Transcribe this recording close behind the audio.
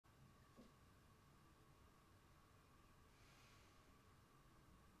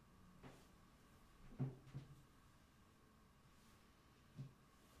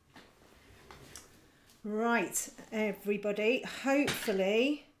Right, everybody,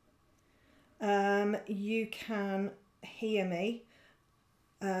 hopefully you can hear me.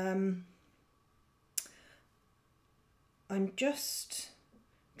 I'm just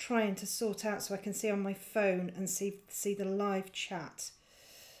trying to sort out so I can see on my phone and see the live chat.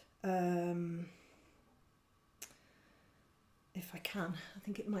 If I can, I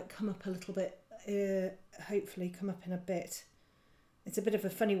think it might come up a little bit, hopefully come up in a bit. It's a bit of a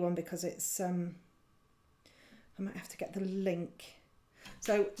funny one because it's I might have to get the link.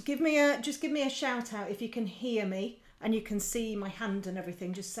 So just give me a shout out if you can hear me and you can see my hand and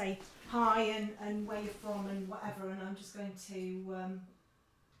everything. Just say hi and where you're from and whatever, and I'm just going to you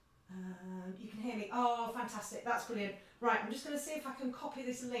can hear me. Oh, fantastic, that's brilliant. Right, I'm just going to see if I can copy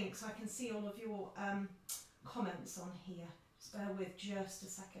this link so I can see all of your comments on here. Just bear with just a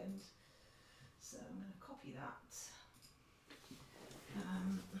second. So I'm going to copy that.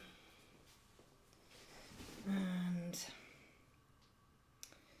 And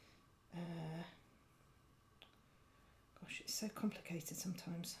gosh, it's so complicated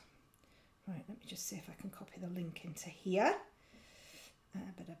sometimes. Right, let me just see if I can copy the link into here.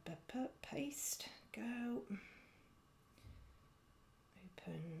 Paste, go,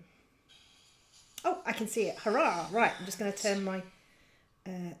 open. Oh, I can see it. Hurrah! Right, I'm just going to turn my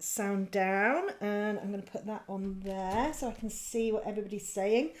sound down and I'm going to put that on there so I can see what everybody's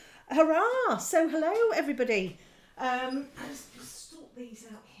saying. Hurrah! So hello everybody. I'll just sort these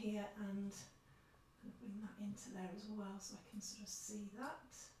out here and bring that into there as well so I can sort of see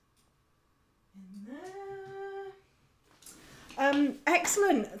that in there.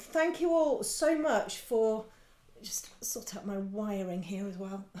 Excellent. Thank you all so much for just sort out my wiring here as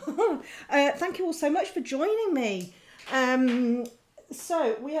well. Thank you all so much for joining me.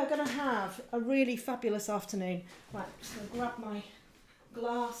 So we are going to have a really fabulous afternoon. Right, I'm just going to grab my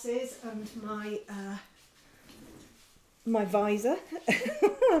glasses and my my visor,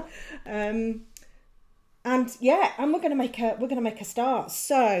 and yeah, and we're going to make a start.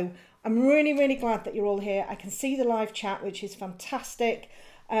 So I'm really glad that you're all here. I can see the live chat, which is fantastic.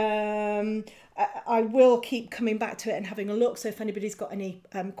 I will keep coming back to it and having a look. So if anybody's got any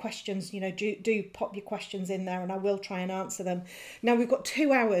questions, you know, do pop your questions in there and I will try and answer them. Now we've got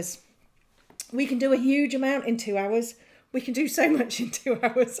 2 hours. We can do a huge amount in 2 hours. We can do so much in 2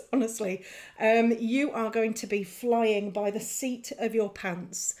 hours, honestly. You are going to be flying by the seat of your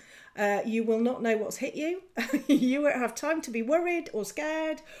pants. You will not know what's hit you. You won't have time to be worried or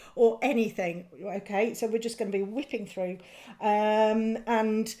scared or anything. Okay, so we're just going to be whipping through.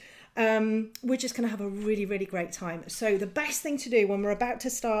 We're just going to have a really great time. So the best thing to do when we're about to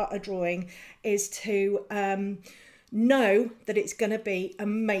start a drawing is to know that it's going to be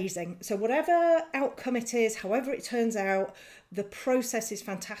amazing. So whatever outcome it is, however it turns out, the process is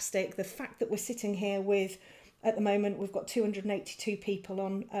fantastic. The fact that we're sitting here with, at the moment, we've got 282 people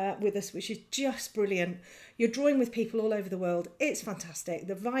on with us, which is just brilliant. You're drawing with people all over the world. It's fantastic.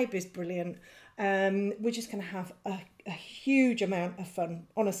 The vibe is brilliant. We're just going to have a huge amount of fun.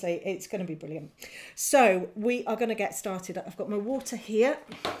 Honestly, it's going to be brilliant. So we are going to get started. I've got my water here,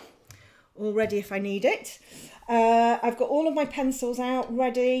 all ready if I need it. I've got all of my pencils out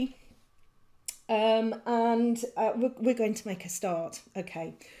ready. And we're going to make a start.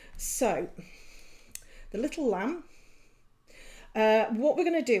 Okay, so the little lamb. What we're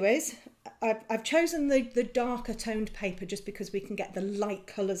going to do is, I've chosen the darker toned paper just because we can get the light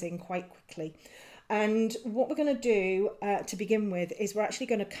colours in quite quickly. And what we're going to do to begin with is we're actually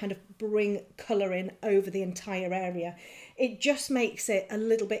going to kind of bring colour in over the entire area. It just makes it a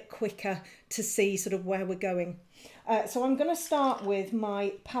little bit quicker to see sort of where we're going. So I'm going to start with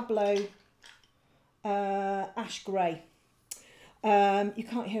my Pablo Ash Grey. You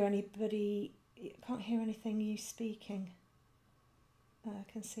can't hear anybody, you can't hear anything you speaking. I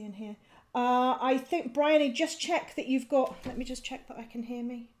can see in here. I think, Bryony, just check that you've got, let me just check that I can hear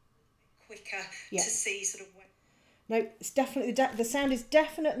me. Quicker to see sort of when. No, it's definitely, the sound is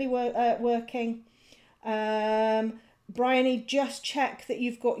definitely working. Bryony, just check that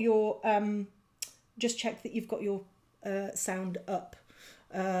you've got your, sound up.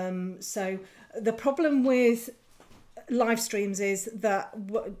 So the problem with live streams is that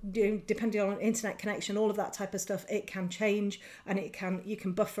depending on internet connection, all of that type of stuff, it can change and you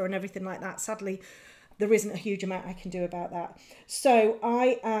can buffer and everything like that. Sadly, there isn't a huge amount I can do about that. So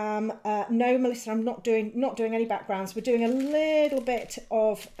I am no, Melissa, I'm not doing any backgrounds. We're doing a little bit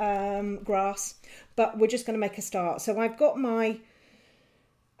of grass, but we're just going to make a start. So I've got my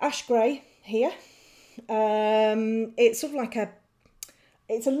ash grey here. It's sort of like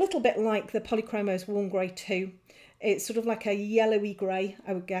it's a little bit like the Polychromos Warm Grey 2. It's sort of like a yellowy grey,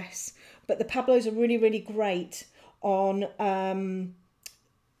 I would guess. But the Pablos are really, really great on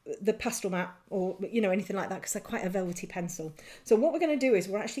the pastel mat, or anything like that, because they're quite a velvety pencil. So what we're going to do is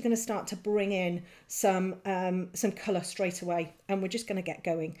we're actually going to start to bring in some colour straight away, and we're just going to get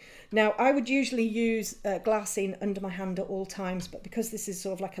going. Now I would usually use glassine under my hand at all times, but because this is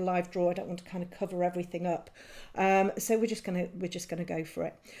sort of like a live draw, I don't want to kind of cover everything up. So we're just gonna go for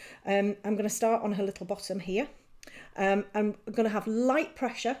it. I'm going to start on her little bottom here. I'm going to have light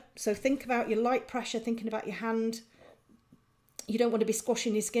pressure, so think about your light pressure, thinking about your hand. You don't want to be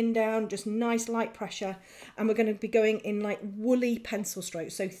squashing your skin down, just nice light pressure. And we're going to be going in like woolly pencil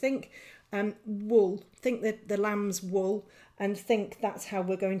strokes. So think wool, think the lamb's wool, and think that's how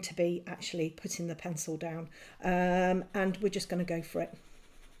we're going to be actually putting the pencil down. And we're just going to go for it.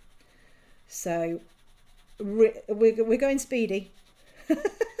 So we're going speedy.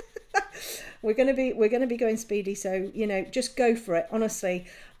 We're going to be going speedy. So, just go for it. Honestly,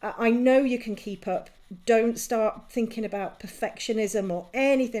 I know you can keep up. Don't start thinking about perfectionism or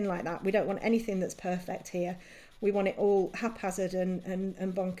anything like that. We don't want anything that's perfect here. We want it all haphazard and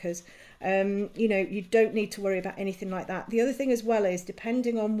bonkers. You don't need to worry about anything like that. The other thing as well is,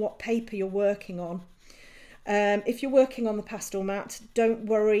 depending on what paper you're working on, if you're working on the pastel mat, don't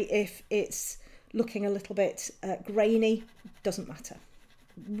worry if it's looking a little bit grainy. Doesn't matter.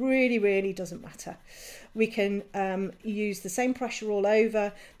 Really doesn't matter. We can use the same pressure all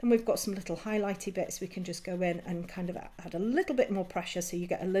over. Then we've got some little highlighty bits. We can just go in and kind of add a little bit more pressure, so you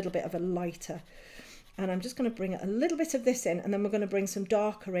get a little bit of a lighter. And I'm just going to bring a little bit of this in, and then we're going to bring some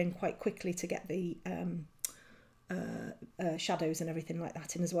darker in quite quickly to get the shadows and everything like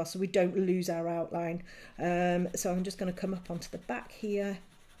that in as well, so we don't lose our outline. So I'm just going to come up onto the back here.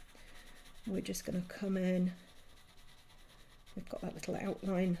 We're just going to come in. We've got that little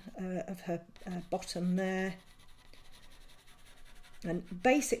outline of her bottom there. And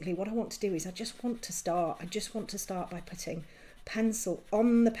basically what I want to do is I just want to start by putting pencil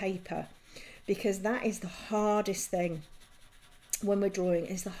on the paper, because that is the hardest thing when we're drawing.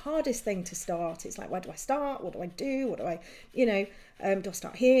 Is the hardest thing to start. It's like, where do I start? What do I do? What do I, do I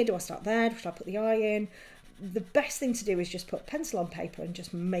start here? Do I start there? Do I put the eye in? The best thing to do is just put pencil on paper and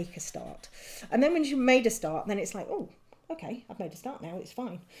just make a start. And then when you've made a start, then it's like, oh, okay, I've made a start now, it's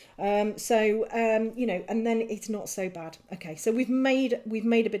fine. And then it's not so bad. Okay, so we've made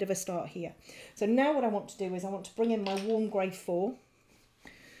a bit of a start here. So now what I want to do is I want to bring in my warm grey 4.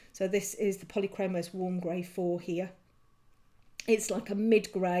 So this is the Polychromos warm grey 4 here. It's like a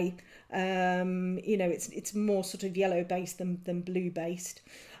mid grey, it's more sort of yellow based than blue based.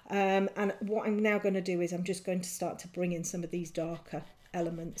 And what I'm now going to do is I'm just going to start to bring in some of these darker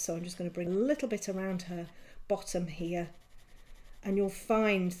elements. So I'm just going to bring a little bit around her bottom here, and you'll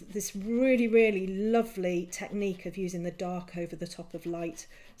find this really lovely technique of using the dark over the top of light.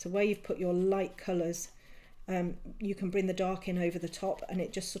 So where you've put your light colours, you can bring the dark in over the top, and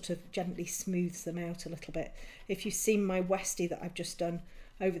it just sort of gently smooths them out a little bit. If you've seen my Westie that I've just done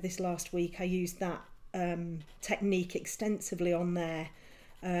over this last week, I used that technique extensively on there.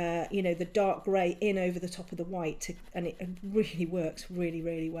 The dark grey in over the top of the white, and it really works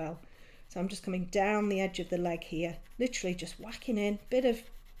really well. So I'm just coming down the edge of the leg here, literally just whacking in, bit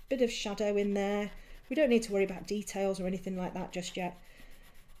of shadow in there. We don't need to worry about details or anything like that just yet.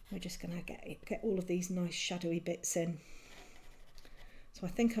 We're just going to get all of these nice shadowy bits in. So I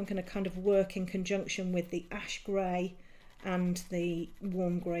think I'm going to kind of work in conjunction with the ash grey and the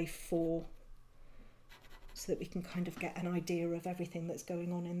warm grey 4, so that we can kind of get an idea of everything that's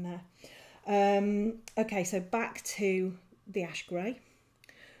going on in there. Okay, so back to the ash grey.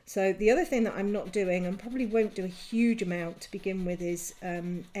 So the other thing that I'm not doing, and probably won't do a huge amount to begin with, is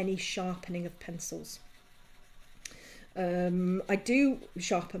any sharpening of pencils. I do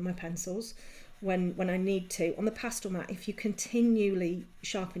sharpen my pencils when I need to. On the pastel mat, if you continually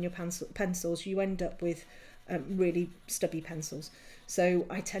sharpen your pencils, you end up with really stubby pencils. So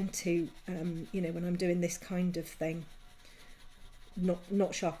I tend to, when I'm doing this kind of thing,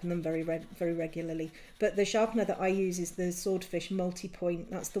 not sharpen them very regularly. But the sharpener that I use is the Swordfish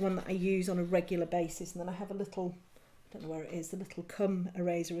multi-point. That's the one that I use on a regular basis. And then I have a little, I don't know where it is, the little Cum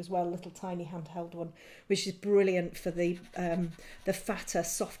eraser as well, a little tiny handheld one, which is brilliant for the fatter,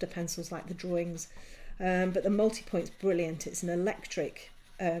 softer pencils like the drawings. But the multi-point's brilliant. It's an electric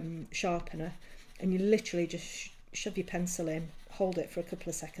sharpener, and you literally just shove your pencil in, hold it for a couple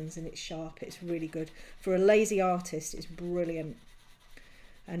of seconds, and it's sharp. It's really good. For a lazy artist, it's brilliant.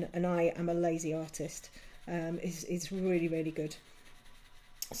 And I am a lazy artist. It's really good.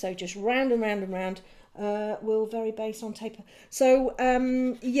 So just round and round and round. will vary based on paper. So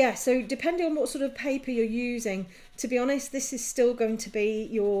yeah, so depending on what sort of paper you're using, to be honest, this is still going to be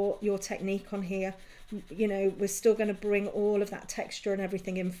your technique on here. You know, we're still going to bring all of that texture and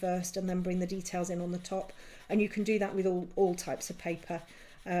everything in first, and then bring the details in on the top. And you can do that with all types of paper.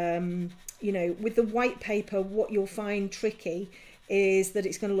 You know, with the white paper, what you'll find tricky is that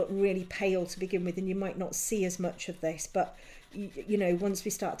it's going to look really pale to begin with, and you might not see as much of this. But you know, once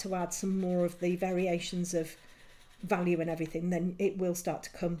we start to add some more of the variations of value and everything, then it will start to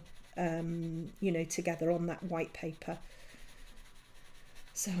come you know, together on that white paper.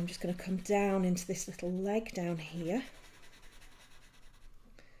 So I'm just going to come down into this little leg down here.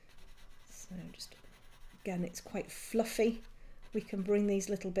 So just, again, it's quite fluffy. We can bring these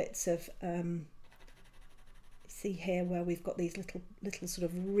little bits of see here where we've got these little sort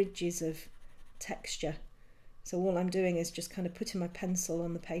of ridges of texture. So all I'm doing is just kind of putting my pencil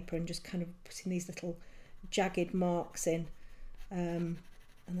on the paper and just kind of putting these little jagged marks in, and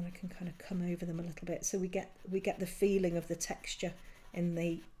then I can kind of come over them a little bit, so we get the feeling of the texture in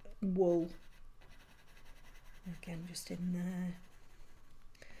the wool. Again, just in there.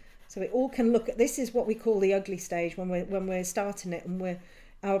 So it all can look at, this is what we call the ugly stage when we're starting it, and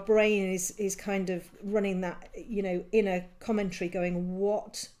our brain is kind of running that, you know, inner commentary going,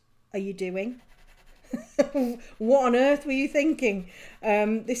 what are you doing? What on earth were you thinking?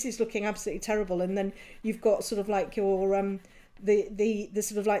 This is looking absolutely terrible. And then you've got sort of like your the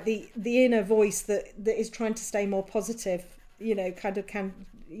sort of like the inner voice that is trying to stay more positive, you know, kind of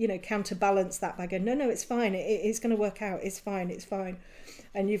counterbalance that by going, no, it's fine, it's going to work out, it's fine.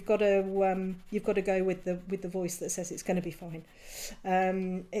 And you've got to go with the voice that says it's going to be fine.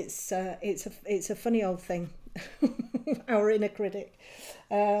 It's a funny old thing, our inner critic.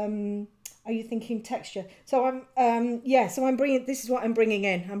 Are you thinking texture? So I'm bringing, this is what I'm bringing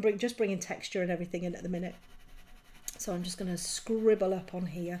in. I'm just bringing texture and everything in at the minute. So I'm just going to scribble up on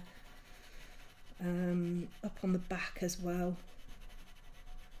here, up on the back as well.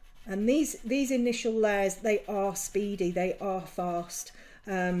 And these initial layers, they are speedy, they are fast.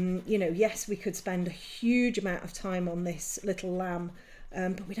 You know, yes, we could spend a huge amount of time on this little lamb,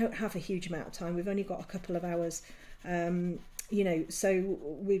 but we don't have a huge amount of time. We've only got a couple of hours. You know, so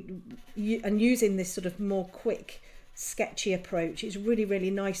using this sort of more quick, sketchy approach is really,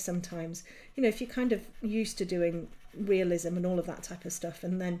 really nice sometimes. You know, if you're kind of used to doing realism and all of that type of stuff,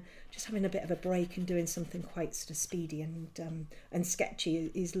 and then just having a bit of a break and doing something quite sort of speedy and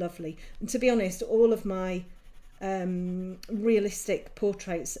sketchy is lovely. And to be honest, all of my realistic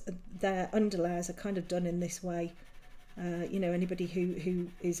portraits, their underlayers are kind of done in this way. You know, anybody who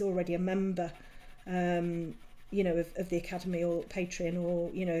is already a member, you know, of the Academy or Patreon, or,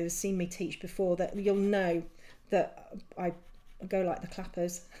 you know, has seen me teach before, that you'll know that I go like the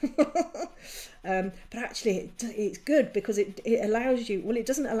clappers. But actually it's good because it allows you, well, it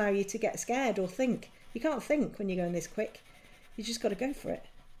doesn't allow you to get scared or think. You can't think when you're going this quick. You just got to go for it.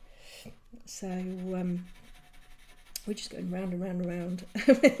 So we're just going round and round and round.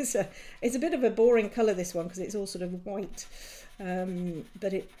 It's a bit of a boring colour, this one, because it's all sort of white.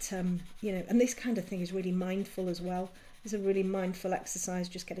 But it, you know, and this kind of thing is really mindful as well. It's a really mindful exercise,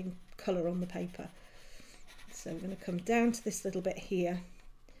 just getting colour on the paper. So we're going to come down to this little bit here.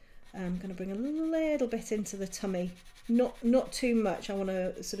 I'm going to bring a little bit into the tummy, not too much. I want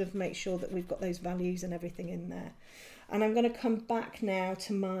to sort of make sure that we've got those values and everything in there. And I'm going to come back now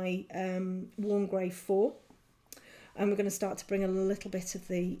to my warm grey 4. And we're going to start to bring a little bit of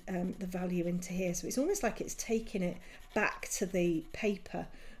the value into here. So it's almost like it's taking it back to the paper.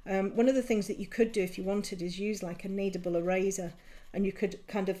 One of the things that you could do if you wanted is use like a kneadable eraser, and you could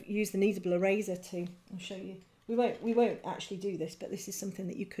kind of use the kneadable eraser to, I'll show you. We won't actually do this, but this is something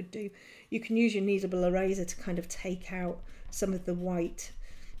that you could do. You can use your kneadable eraser to kind of take out some of the white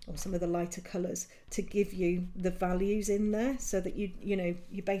or some of the lighter colours to give you the values in there, so that you know,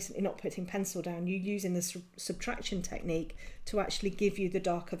 you're basically not putting pencil down, you're using the subtraction technique to actually give you the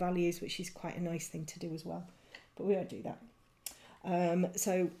darker values, which is quite a nice thing to do as well, but we won't do that.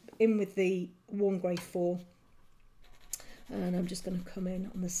 So in with the warm grey 4, and I'm just going to come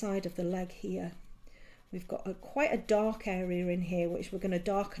in on the side of the leg here. We've got quite a dark area in here, which we're going to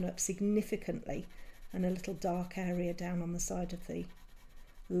darken up significantly, and a little dark area down on the side of the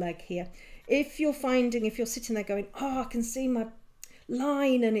leg here. If you're sitting there going, oh, I can see my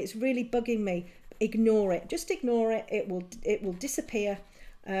line and it's really bugging me, ignore it. Just ignore it. It will disappear.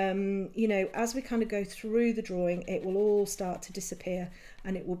 You know, as we kind of go through the drawing, it will all start to disappear,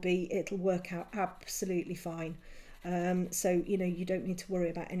 and it'll work out absolutely fine. So, you know, you don't need to worry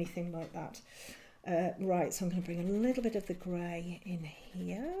about anything like that. Right, so I'm going to bring a little bit of the grey in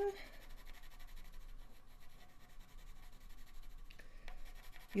here.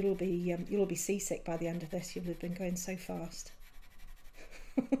 you'll all be seasick by the end of this. You'll have been going so fast.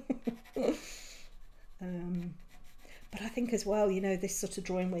 But I think as well, you know, this sort of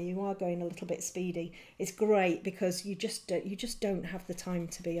drawing where you are going a little bit speedy is great because you just don't have the time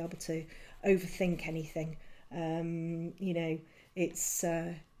to be able to overthink anything. You know, it's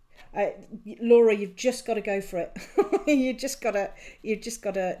Laura, you've just got to go for it. you just got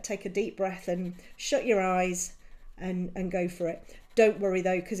to take a deep breath and shut your eyes and go for it. Don't worry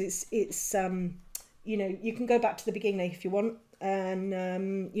though, because it's you know, you can go back to the beginning if you want, and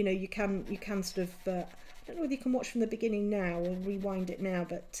you know, you can sort of I don't know whether you can watch from the beginning now or rewind it now,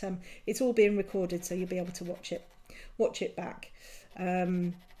 but it's all being recorded, so you'll be able to watch it back.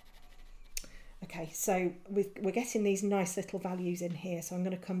 Okay, so we're getting these nice little values in here, so I'm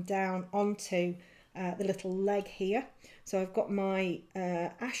going to come down onto the little leg here. So I've got my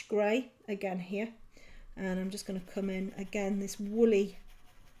ash grey again here, and I'm just going to come in again this woolly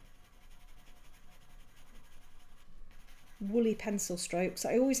pencil strokes.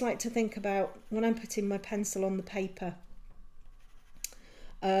 I always like to think about when I'm putting my pencil on the paper,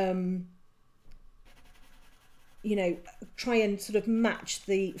 you know, try and sort of match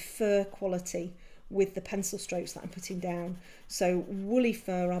the fur quality with the pencil strokes that I'm putting down. So woolly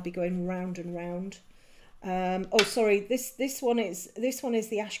fur, I'll be going round and round. Oh, sorry, this one is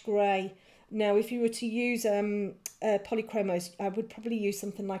the ash grey. Now, if you were to use polychromos, I would probably use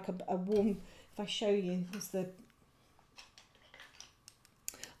something like a warm. If I show you,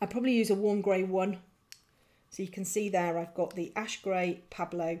 I'd probably use a warm grey 1. So you can see there I've got the ash grey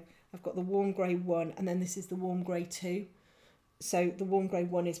Pablo, I've got the warm grey 1, and then this is the warm grey 2. So the warm grey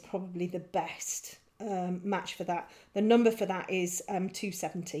 1 is probably the best match for that. The number for that is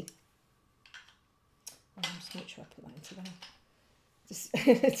 270. I'll just make sure I put that into there.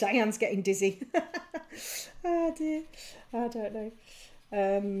 Just, Diane's getting dizzy. Oh dear, I don't know.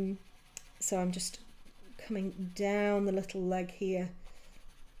 So I'm just coming down the little leg here.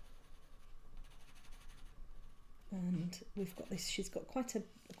 And we've got this, she's got quite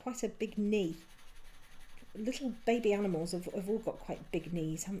a big knee. Little baby animals have all got quite big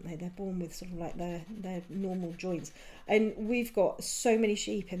knees, haven't they? They're born with sort of like their normal joints. And we've got so many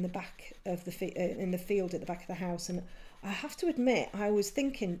sheep in the back of in the field at the back of the house, and I have to admit, I was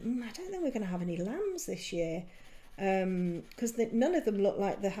thinking, I don't think we're going to have any lambs this year, because none of them look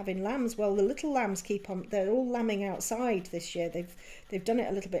like they're having lambs. Well, the little lambs they're all lambing outside this year. They've done it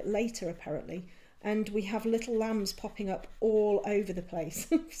a little bit later apparently. And we have little lambs popping up all over the place.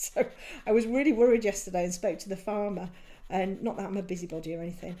 So I was really worried yesterday and spoke to the farmer, and not that I'm a busybody or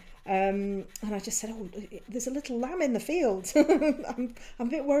anything. And I just said, oh, there's a little lamb in the field. I'm a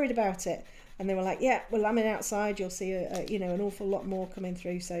bit worried about it. And they were like, yeah, we're lambing outside. You'll see, you know, an awful lot more coming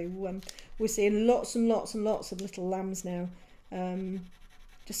through. So we're seeing lots and lots and lots of little lambs now.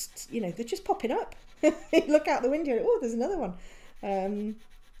 Just, you know, they're just popping up. Look out the window. Oh, there's another one.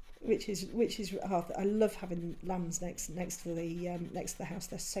 Which is I love having lambs next to the house.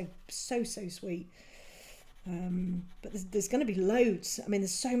 They're so sweet. But there's going to be loads. I mean,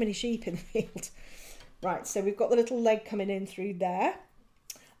 there's so many sheep in the field. Right, so we've got the little leg coming in through there,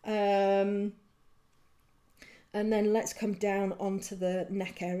 and then let's come down onto the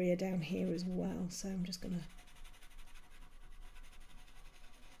neck area down here as well. So I'm just going to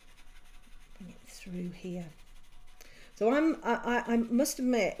bring it through here. So I must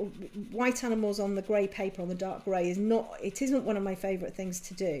admit, white animals on the grey paper, on the dark grey, isn't one of my favourite things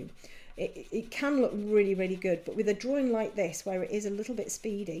to do. It can look really, really good, but with a drawing like this, where it is a little bit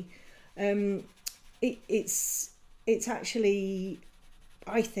speedy, it's actually,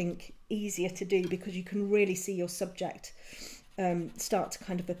 I think, easier to do because you can really see your subject start to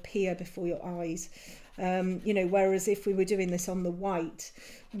kind of appear before your eyes. You know, whereas if we were doing this on the white,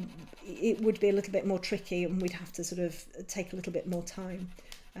 it would be a little bit more tricky and we'd have to sort of take a little bit more time.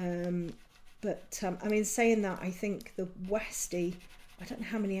 But I mean, saying that, I think the Westie, I don't know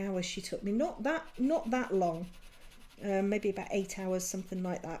how many hours she took me, not that long, maybe about 8 hours, something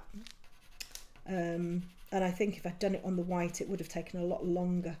like that. And I think if I'd done it on the white, it would have taken a lot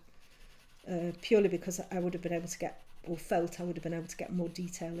longer, purely because I would have been able to get, or felt I would have been able to get more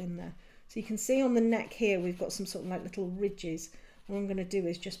detail in there. So you can see on the neck here, we've got some sort of like little ridges. What I'm going to do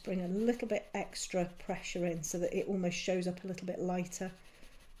is just bring a little bit extra pressure in so that it almost shows up a little bit lighter.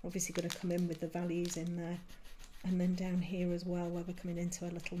 Obviously going to come in with the values in there. And then down here as well, where we're coming into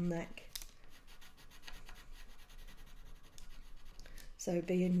a little neck. So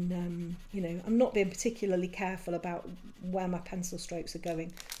being, you know, I'm not being particularly careful about where my pencil strokes are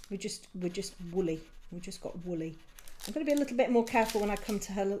going. We're just woolly. We've just got woolly. I'm going to be a little bit more careful when I come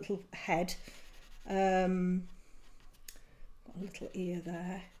to her little head. Got got a little ear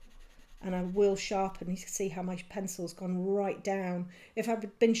there. And I will sharpen. You can see how my pencil's gone right down. If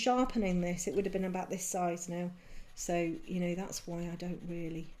I'd been sharpening this, it would have been about this size now. So, you know, that's why I don't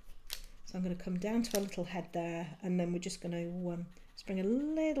really. So I'm going to come down to a little head there, and then we're just going to just bring a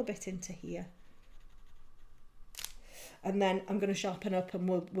little bit into here. And then I'm going to sharpen up, and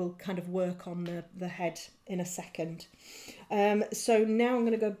we'll kind of work on the head in a second. So now I'm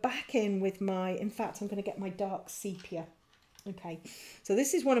going to go back in with in fact, I'm going to get my dark sepia. Okay, so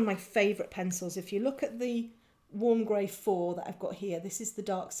this is one of my favourite pencils. If you look at the warm grey 4 that I've got here, this is the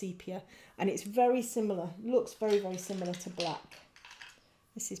dark sepia, and it's very similar, looks very, very similar to black.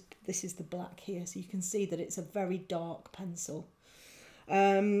 This is the black here, so you can see that it's a very dark pencil.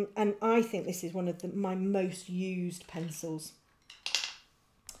 And I think this is one of my most used pencils.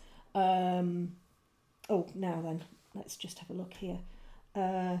 Oh, now then, let's just have a look here.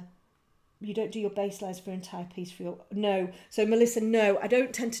 You don't do your base layers for an entire piece for your... No. So, Melissa, no, I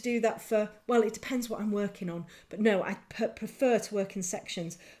don't tend to do that for... Well, it depends what I'm working on. But no, I prefer to work in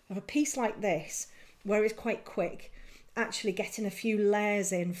sections. Of a piece like this, where it's quite quick, actually getting a few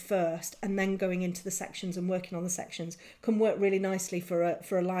layers in first and then going into the sections and working on the sections can work really nicely for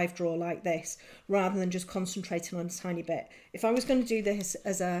a live draw like this, rather than just concentrating on a tiny bit. If I was going to do this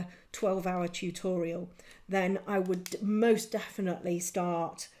as a 12-hour tutorial, then I would most definitely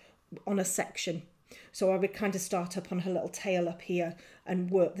start on a section. So I would kind of start up on her little tail up here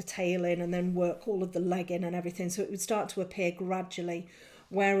and work the tail in, and then work all of the leg in and everything, so it would start to appear gradually.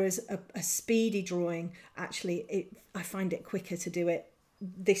 Whereas a speedy drawing, actually, I find it quicker to do it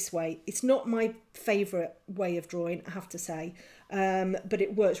this way. It's not my favourite way of drawing, I have to say, but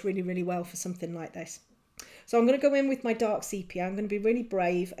it works really, really well for something like this. So I'm going to go in with my dark sepia. I'm going to be really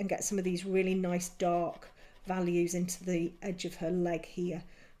brave and get some of these really nice dark values into the edge of her leg here.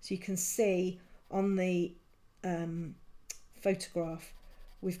 So you can see on the photograph,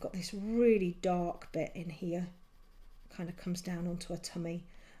 we've got this really dark bit in here, kind of comes down onto her tummy,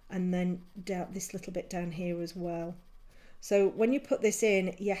 and then down this little bit down here as well. So when you put this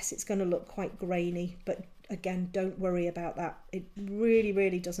in, yes, it's going to look quite grainy, but again, don't worry about that. It really,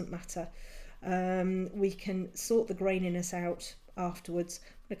 really doesn't matter. We can sort the graininess out afterwards.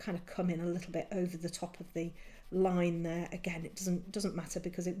 I'm going to kind of come in a little bit over the top of the line there. Again, it doesn't matter,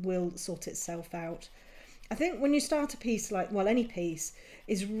 because it will sort itself out. I think when you start a piece like, well, any piece,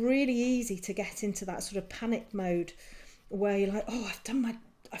 is really easy to get into that sort of panic mode where you're like, oh, I've done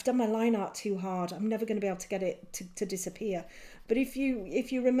my line art too hard, I'm never going to be able to get it to disappear. But if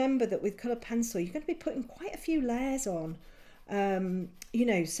you remember that with coloured pencil, you're going to be putting quite a few layers on, you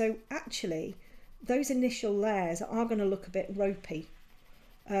know, so actually those initial layers are going to look a bit ropey.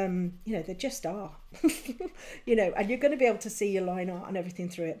 You know, they just are. You know, and you're going to be able to see your line art and everything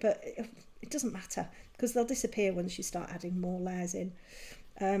through it, but it doesn't matter, because they'll disappear once you start adding more layers in.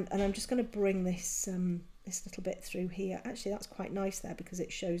 And I'm just going to bring this this little bit through here. Actually, that's quite nice there, because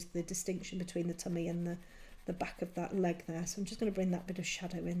it shows the distinction between the tummy and the back of that leg there. So I'm just going to bring that bit of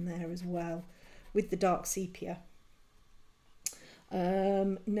shadow in there as well with the dark sepia.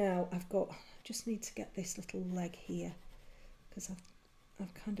 Now just need to get this little leg here, because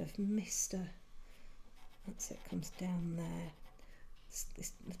I've kind of missed a... That's it, comes down there. It's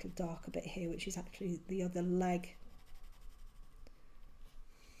this little darker bit here, which is actually the other leg.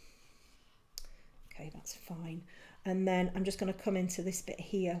 Okay, that's fine. And then I'm just going to come into this bit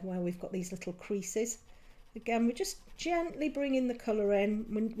here where we've got these little creases. Again, we're just gently bringing the colour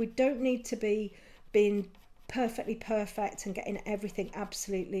in. We don't need to be being perfectly perfect and getting everything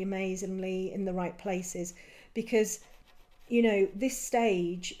absolutely amazingly in the right places, because, you know, this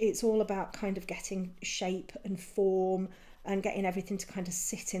stage, it's all about kind of getting shape and form and getting everything to kind of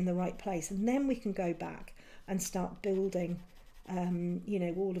sit in the right place. And then we can go back and start building, you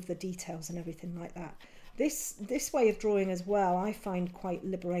know, all of the details and everything like that. This way of drawing as well, I find quite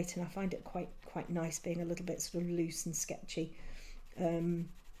liberating. I find it quite nice being a little bit sort of loose and sketchy.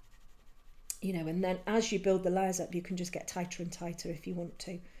 You know, and then as you build the layers up, you can just get tighter and tighter if you want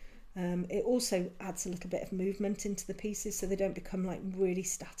to. It also adds a little bit of movement into the pieces, so they don't become like really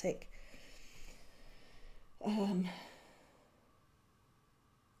static.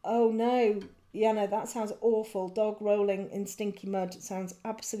 Oh no, yeah, no, that sounds awful. Dog rolling in stinky mud. It sounds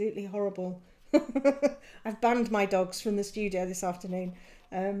absolutely horrible. I've banned my dogs from the studio this afternoon.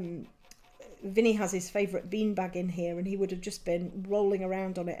 Vinny has his favourite beanbag in here, and he would have just been rolling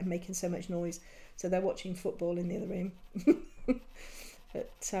around on it and making so much noise. So they're watching football in the other room.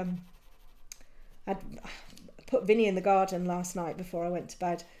 But I'd put Vinny in the garden last night before I went to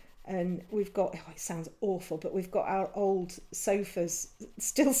bed, And we've got, oh, it sounds awful, but we've got our old sofas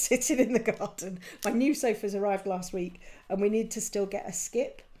still sitting in the garden. My new sofas arrived last week and we need to still get a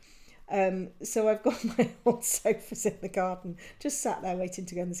skip. So I've got my old sofas in the garden, just sat there waiting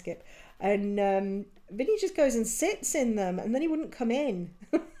to go on the skip. And Vinny just goes and sits in them, and then he wouldn't come in.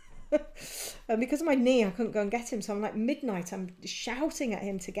 And because of my knee, I couldn't go and get him. So I'm like midnight, I'm shouting at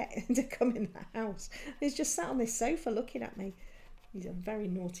him to get him to come in the house. He's just sat on this sofa looking at me. He's a very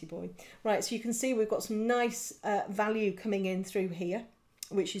naughty boy. Right, so you can see we've got some nice value coming in through here,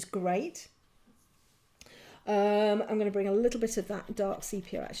 which is great. I'm going to bring a little bit of that dark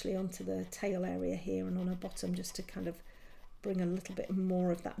sepia actually onto the tail area here and on her bottom, just to kind of bring a little bit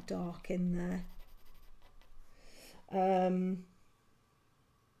more of that dark in there.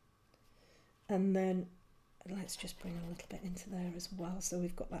 And then let's just bring a little bit into there as well. So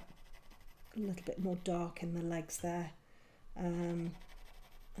we've got that a little bit more dark in the legs there. And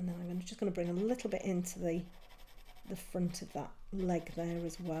then I'm just going to bring a little bit into the front of that leg there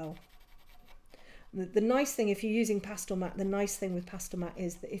as well. The nice thing, if you're using pastel matte, the nice thing with pastel matte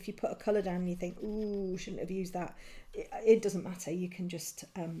is that if you put a colour down and you think, ooh, shouldn't have used that, it doesn't matter. You can just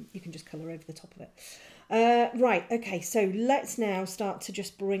colour over the top of it. Right, okay, so let's now start to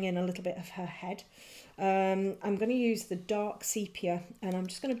just bring in a little bit of her head. I'm going to use the dark sepia and I'm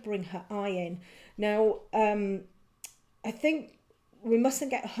just going to bring her eye in. Now, I think we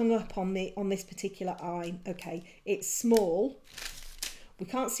mustn't get hung up on this particular eye. Okay, it's small. We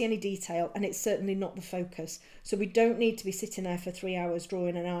can't see any detail, and it's certainly not the focus. So we don't need to be sitting there for 3 hours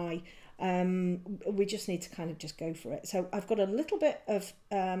drawing an eye. We just need to kind of just go for it. So I've got a little bit of,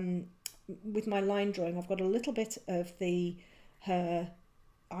 with my line drawing, I've got a little bit of her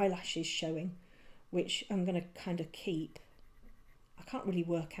eyelashes showing, which I'm going to kind of keep. I can't really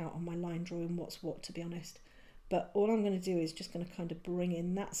work out on my line drawing what's what, to be honest. But all I'm going to do is just going to kind of bring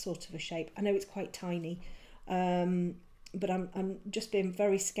in that sort of a shape. I know it's quite tiny, but I'm just being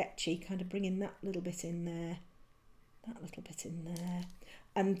very sketchy, kind of bringing that little bit in there, that little bit in there.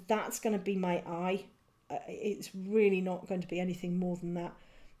 And that's going to be my eye. It's really not going to be anything more than that,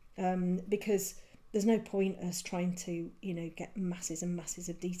 because there's no point us trying to, you know, get masses and masses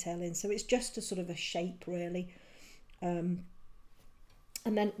of detail in. So it's just a sort of a shape, really.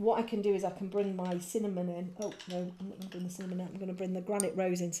 And then what I can do is I can bring my cinnamon in. Oh, no, I'm not going to bring the cinnamon in. I'm going to bring the granite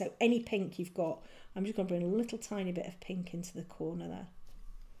rose in. So any pink you've got, I'm just going to bring a little tiny bit of pink into the corner there.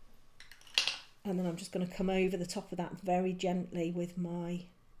 And then I'm just going to come over the top of that very gently with my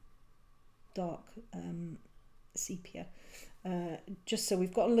dark sepia. Just so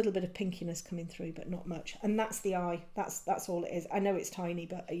we've got a little bit of pinkiness coming through, but not much. And that's the eye. That's all it is. I know it's tiny,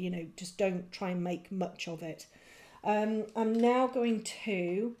 but, you know, just don't try and make much of it. I'm now going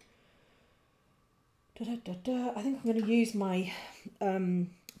to, I think I'm going to use my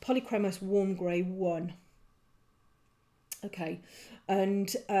Polychromos Warm Grey 1. Okay,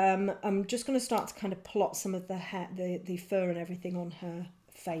 and I'm just going to start to kind of plot some of the hair, the fur and everything on her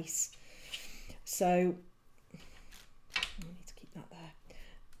face. So I need to keep that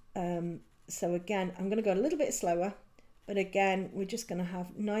there. So again, I'm going to go a little bit slower, but again, we're just going to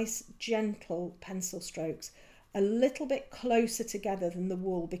have nice, gentle pencil strokes, a little bit closer together than the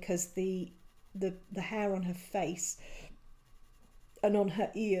wool, because the hair on her face and on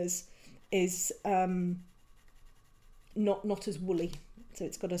her ears is not as woolly, so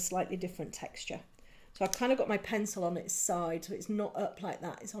it's got a slightly different texture. So I've kind of got my pencil on its side, so it's not up like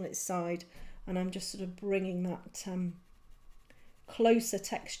that, it's on its side, and I'm just sort of bringing that closer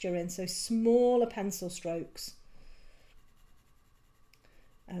texture in, so smaller pencil strokes.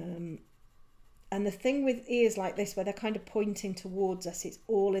 And the thing with ears like this, where they're kind of pointing towards us, it's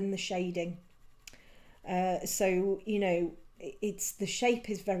all in the shading. So, you know, the shape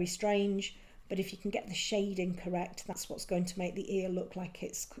is very strange, but if you can get the shading correct, that's what's going to make the ear look like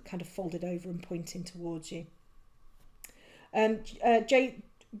it's kind of folded over and pointing towards you. JC?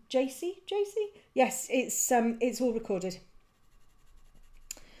 Yes, it's all recorded.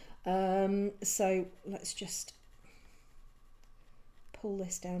 So let's just pull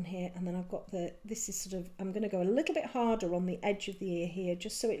this down here, and then I've got this is sort of, I'm going to go a little bit harder on the edge of the ear here,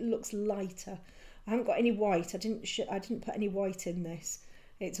 just so it looks lighter. I haven't got any white. I didn't put any white in this.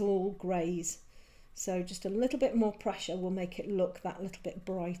 It's all greys. So just a little bit more pressure will make it look that little bit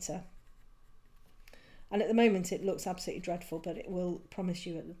brighter. And at the moment it looks absolutely dreadful, but it will promise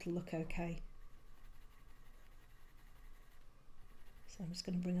you it'll look okay. So I'm just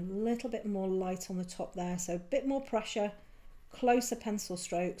going to bring a little bit more light on the top there. So a bit more pressure, closer pencil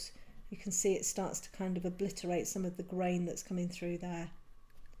strokes. You can see it starts to kind of obliterate some of the grain that's coming through there.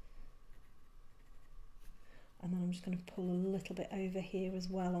 And then I'm just going to pull a little bit over here as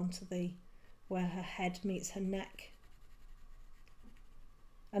well onto the where her head meets her neck.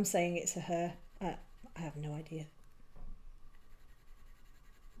 I'm saying it's a her. I have no idea.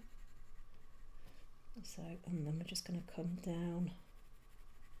 So, and then we're just going to come down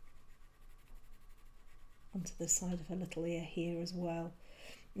onto the side of her little ear here as well.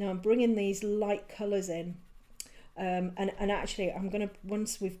 Now I'm bringing these light colours in, and actually I'm going to,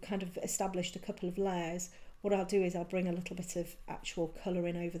 once we've kind of established a couple of layers, what I'll do is I'll bring a little bit of actual colour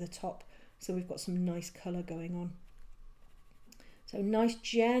in over the top, so we've got some nice colour going on. So nice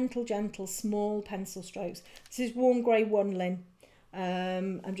gentle small pencil strokes. This is warm grey 1 Lynn.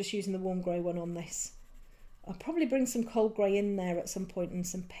 I'm just using the warm grey one on this. I'll probably bring some cold grey in there at some point and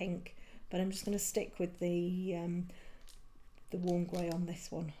some pink, but I'm just going to stick with the warm grey on this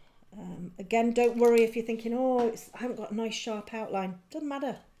one. Again, don't worry if you're thinking, oh, I haven't got a nice sharp outline. Doesn't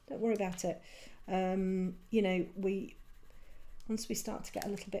matter. Don't worry about it. You know, once we start to get a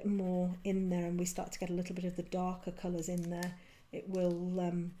little bit more in there and we start to get a little bit of the darker colours in there, it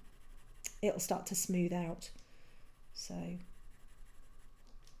will it'll start to smooth out. So.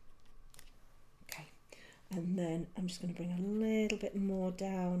 And then I'm just going to bring a little bit more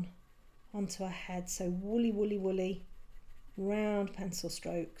down onto her head. So woolly, round pencil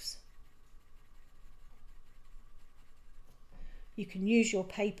strokes. You can use your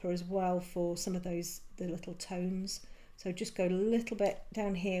paper as well for some of the little tones. So just go a little bit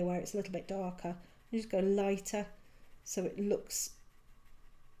down here where it's a little bit darker. And just go lighter so it looks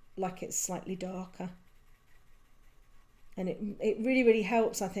like it's slightly darker. And it really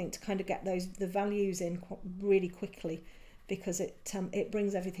helps, I think, to kind of get the values in really quickly, because it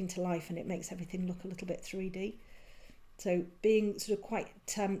brings everything to life and it makes everything look a little bit 3D. So being sort of quite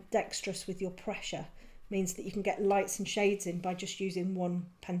dexterous with your pressure means that you can get lights and shades in by just using one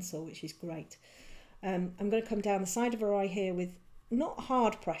pencil, which is great. I'm going to come down the side of her eye here with not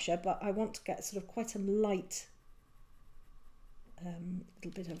hard pressure, but I want to get sort of quite a light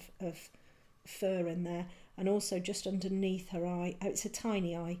little bit of fur in there. And also just underneath her eye, oh, it's a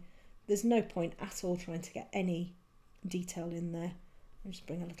tiny eye. There's no point at all trying to get any detail in there. I'll just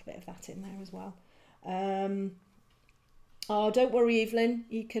bring a little bit of that in there as well. Oh, don't worry, Evelyn.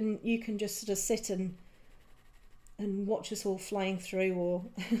 You can just sort of sit and watch us all flying through, or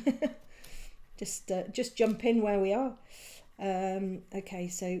just jump in where we are. Okay,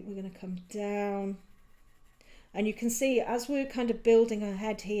 so we're going to come down. And you can see as we're kind of building her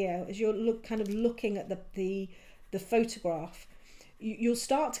head here, as you're looking at the photograph, you'll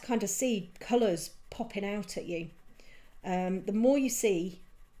start to kind of see colours popping out at you. The more you see,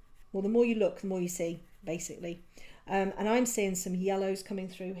 well, the more you look, the more you see, basically. And I'm seeing some yellows coming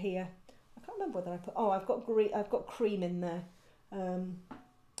through here. I can't remember whether I put, oh, I've got cream in there.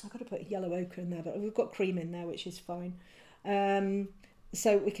 I've got to put yellow ochre in there, but we've got cream in there, which is fine.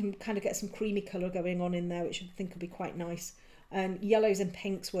 So we can kind of get some creamy colour going on in there, which I think will be quite nice. And yellows and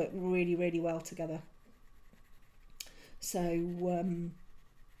pinks work really well together. So, you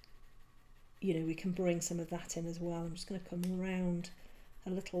know, we can bring some of that in as well. I'm just going to come around a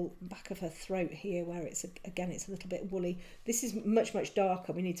little back of her throat here where it's, again, it's a little bit woolly. This is much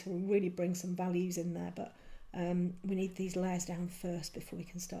darker. We need to really bring some values in there, but we need these layers down first before we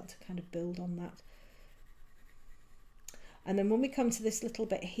can start to kind of build on that. And then when we come to this little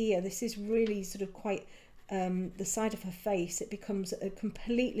bit here, this is really sort of quite the side of her face. It becomes a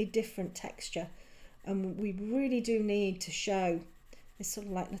completely different texture, and we really do need to show this sort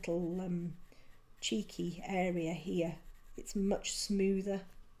of like little cheeky area here. It's much smoother,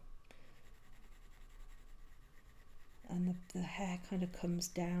 and the hair kind of comes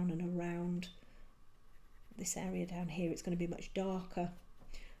down and around this area down here. It's going to be much darker,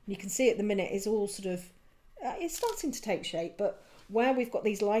 and you can see at the minute it's all sort of it's starting to take shape, but where we've got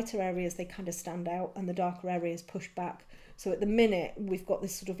these lighter areas, they kind of stand out, and the darker areas push back. So at the minute we've got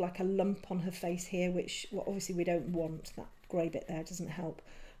this sort of like a lump on her face here, which, well, obviously we don't want. That grey bit there doesn't help.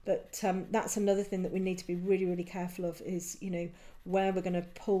 But that's another thing that we need to be really careful of, is, you know, where we're going to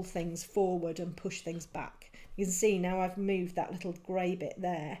pull things forward and push things back. You can see now I've moved that little grey bit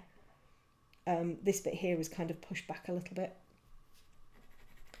there. This bit here is kind of pushed back a little bit.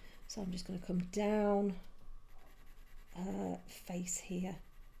 So I'm just going to come down face here.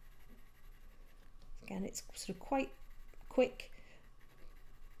 Again, it's sort of quite quick,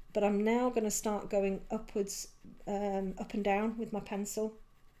 but I'm now going to start going upwards, up and down with my pencil.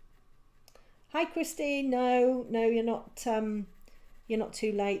 Hi Christine, no, you're not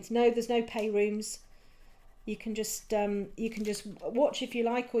too late. No, there's no pay rooms. You can just watch if you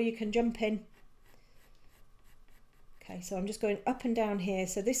like, or you can jump in. Okay, so I'm just going up and down here.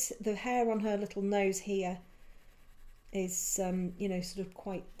 So the hair on her little nose here is, you know, sort of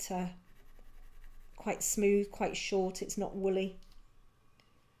quite smooth, quite short. It's not woolly.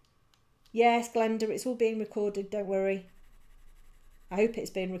 Yes, Glenda, it's all being recorded, don't worry. I hope it's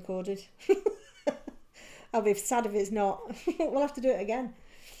being recorded. I'll be sad if it's not. We'll have to do it again.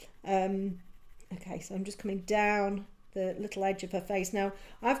 Okay, so I'm just coming down the little edge of her face. Now,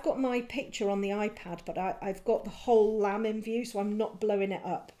 I've got my picture on the iPad, but I've got the whole lamb in view, so I'm not blowing it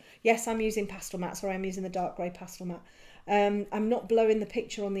up. Yes, I'm using pastel matte, sorry, I'm using the dark grey pastel matte. I'm not blowing the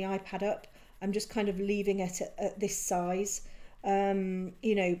picture on the iPad up. I'm just kind of leaving it at this size,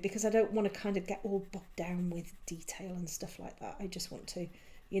 you know, because I don't want to kind of get all bogged down with detail and stuff like that. I just want to,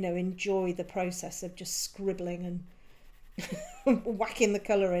 you know, enjoy the process of just scribbling and whacking the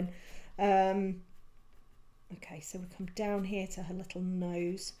colour in. Okay, so we come down here to her little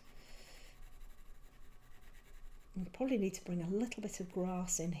nose. We probably need to bring a little bit of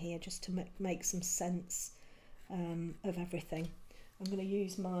grass in here just to make some sense of everything. I'm going to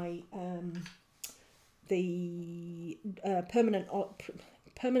use my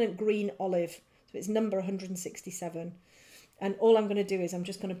permanent green olive, so it's number 167, and all I'm going to do is I'm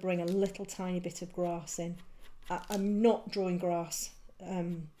just going to bring a little tiny bit of grass in. I'm not drawing grass.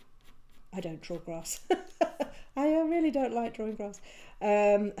 I don't draw grass. I really don't like drawing grass.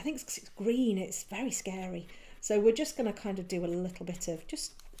 I think it's 'cause it's green, it's very scary. So we're just going to kind of do a little bit of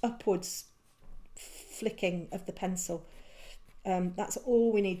just upwards flicking of the pencil. That's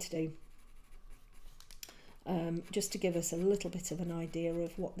all we need to do. Just to give us a little bit of an idea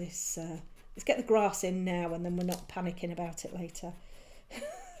of what this... let's get the grass in now, and then we're not panicking about it later.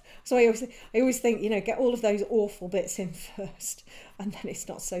 So I always think, you know, get all of those awful bits in first, and then it's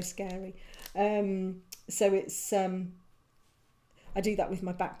not so scary. So it's... I do that with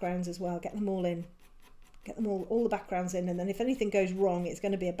my backgrounds as well. Get them all in. Get them all the backgrounds in, and then if anything goes wrong, it's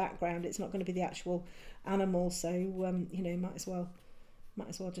going to be a background. It's not going to be the actual animal. So you know, might as well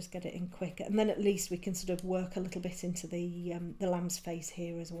just get it in quick, and then at least we can sort of work a little bit into the lamb's face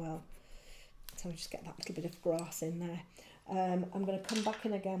here as well. So we just get that little bit of grass in there. I'm going to come back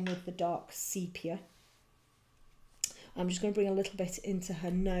in again with the dark sepia. I'm just going to bring a little bit into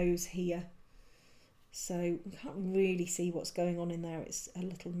her nose here. So we can't really see what's going on in there. It's a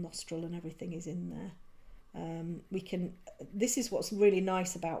little nostril and everything is in there. This is what's really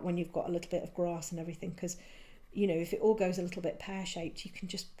nice about when you've got a little bit of grass and everything, because, you know, if it all goes a little bit pear-shaped, you can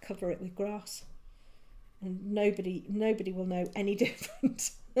just cover it with grass and nobody will know any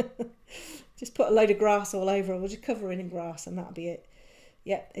different. Just put a load of grass all over it. We'll just cover it in grass and that'll be it.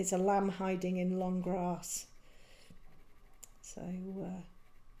 Yep, it's a lamb hiding in long grass. So we'll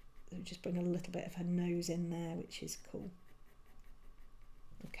just bring a little bit of her nose in there, which is cool.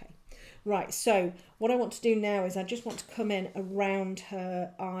 Okay, right, so what I want to do now is I just want to come in around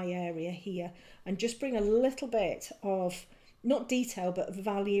her eye area here and just bring a little bit of, not detail, but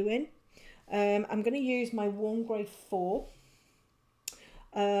value in. I'm going to use my warm grey 4.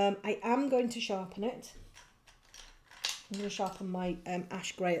 I am going to sharpen it. I'm going to sharpen my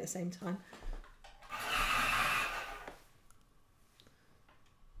ash grey at the same time.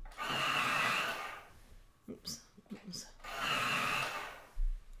 Oops.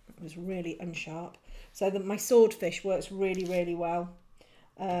 That was really unsharp. So my swordfish works really, really well.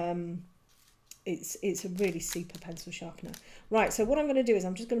 It's a really super pencil sharpener. Right, so what I'm going to do is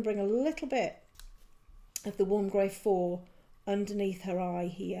I'm just going to bring a little bit of the warm grey 4 underneath her eye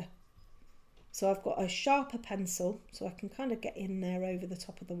here. So I've got a sharper pencil, so I can kind of get in there over the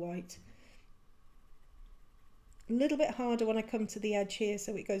top of the white. A little bit harder when I come to the edge here,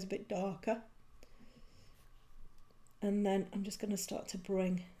 so it goes a bit darker. And then I'm just going to start to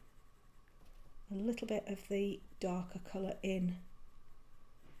bring a little bit of the darker colour in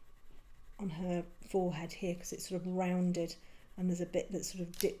on her forehead here, because it's sort of rounded and there's a bit that sort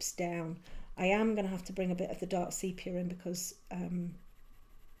of dips down. I am going to have to bring a bit of the dark sepia in because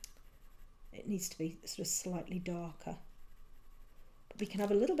it needs to be sort of slightly darker. But we can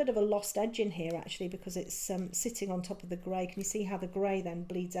have a little bit of a lost edge in here actually, because it's sitting on top of the grey. Can you see how the grey then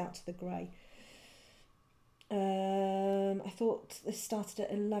bleeds out to the grey? I thought this started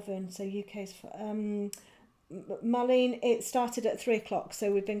at 11, so UK's for Marlene, it started at 3 o'clock,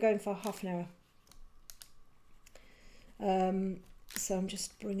 so we've been going for half an hour. So I'm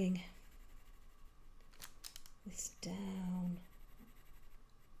just bringing this down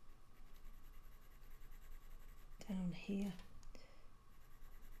here.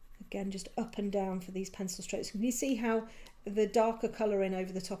 Again, just up and down for these pencil strokes. Can you see how the darker colouring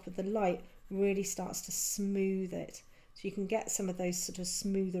over the top of the light really starts to smooth it? So you can get some of those sort of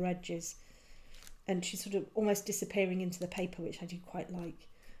smoother edges. And she's sort of almost disappearing into the paper, which I do quite like.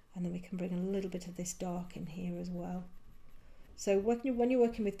 And then we can bring a little bit of this dark in here as well. So when you're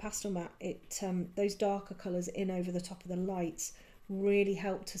working with pastel mat, those darker colours in over the top of the lights really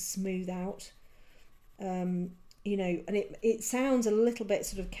help to smooth out. You know, and it sounds a little bit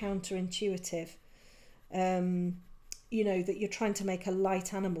sort of counterintuitive, you know, that you're trying to make a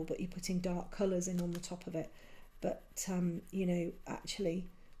light animal, but you're putting dark colours in on the top of it. But, you know, actually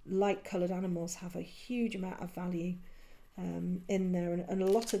light coloured animals have a huge amount of value in there, and a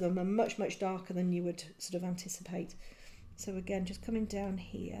lot of them are much, much darker than you would sort of anticipate. So again, just coming down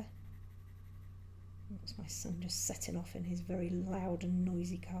here. That's my son just setting off in his very loud and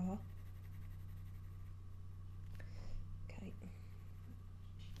noisy car. Okay.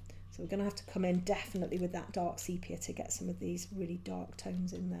 So we're going to have to come in definitely with that dark sepia to get some of these really dark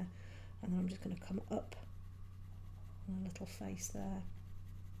tones in there. And then I'm just going to come up on a little face there.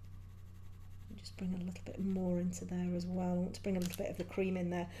 And just bring a little bit more into there as well. I want to bring a little bit of the cream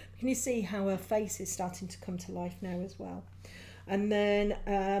in there. Can you see how her face is starting to come to life now as well? And then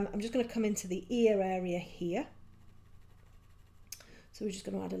I'm just going to come into the ear area here. So we're just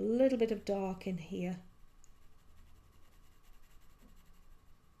going to add a little bit of dark in here.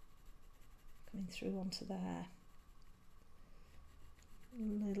 Coming through onto there. A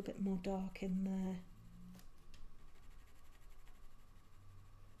little bit more dark in there.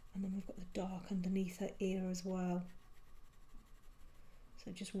 And then we've got the dark underneath her ear as well.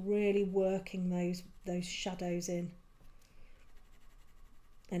 So just really working those shadows in.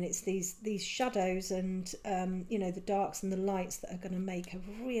 And it's these shadows and you know, the darks and the lights that are going to make a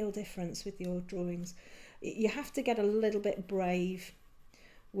real difference with your drawings. You have to get a little bit brave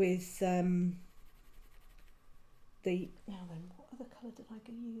with now then, what other colour did I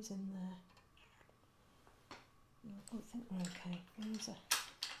use in there? I think we're okay.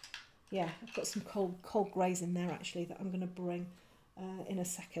 Yeah, I've got some cold greys in there actually that I'm going to bring in a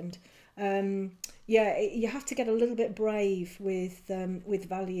second. Yeah, you have to get a little bit brave with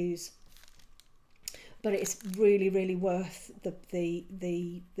values, but it's really, really worth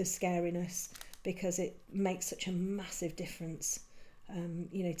the scariness, because it makes such a massive difference,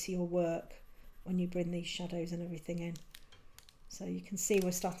 you know, to your work when you bring these shadows and everything in. So you can see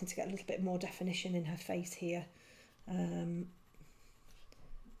we're starting to get a little bit more definition in her face here.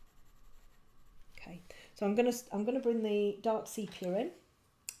 Okay, so I'm gonna bring the dark sepia in.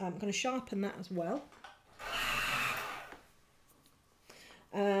 I'm going to sharpen that as well.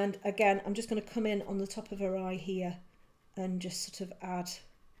 And again, I'm just going to come in on the top of her eye here and just sort of add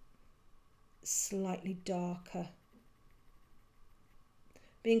slightly darker.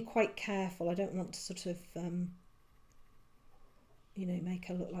 Being quite careful, I don't want to sort of, you know, make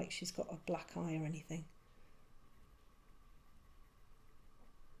her look like she's got a black eye or anything.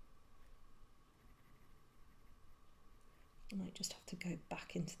 I might just have to go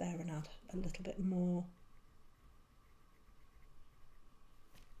back into there and add a little bit more.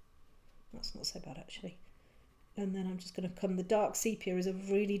 That's not so bad actually. And then I'm just going to come, the dark sepia is a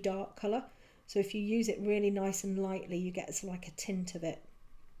really dark colour, so if you use it really nice and lightly, you get like a tint of it.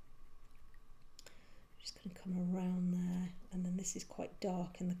 I'm just going to come around there, and then this is quite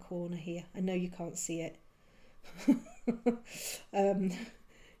dark in the corner here. I know you can't see it.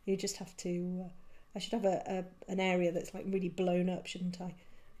 You just have to I should have an area that's like really blown up, shouldn't I?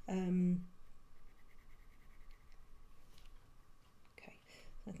 Okay,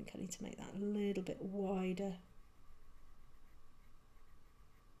 I think I need to make that a little bit wider.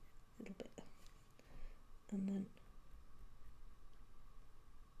 A little bit. And then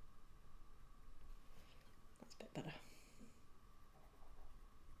that's a bit better.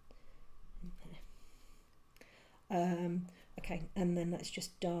 Okay, and then let's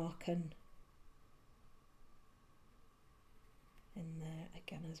just darken in there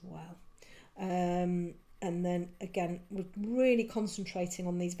again as well. And then again, we're really concentrating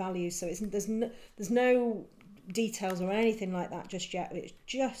on these values, so there's no details or anything like that just yet. It's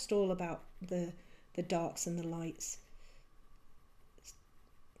just all about the darks and the lights.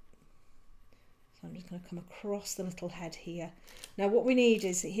 So I'm just going to come across the little head here. Now what we need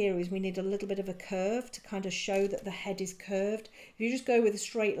is we need a little bit of a curve to kind of show that the head is curved. If you just go with a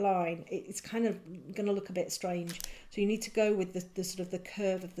straight line, it's kind of going to look a bit strange. So you need to go with the sort of the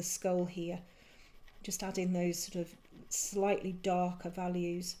curve of the skull here. Just adding those sort of slightly darker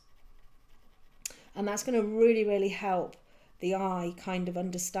values. And that's going to really, really help the eye kind of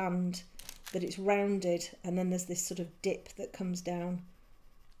understand that it's rounded, and then there's this sort of dip that comes down,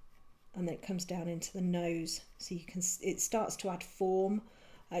 and then it comes down into the nose, so you can, it starts to add form.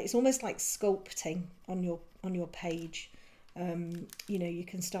 It's almost like sculpting on your page. You know, you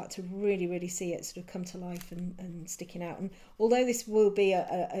can start to really see it sort of come to life and sticking out. And although this will be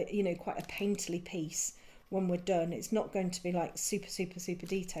a you know, quite a painterly piece, when we're done. It's not going to be like super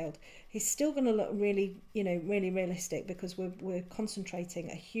detailed. It's still going to look really, you know, really realistic, because we're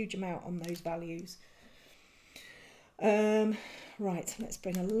concentrating a huge amount on those values. Right, let's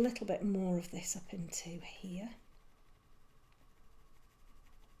bring a little bit more of this up into here.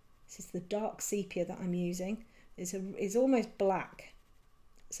 This is the dark sepia that I'm using. It's almost black,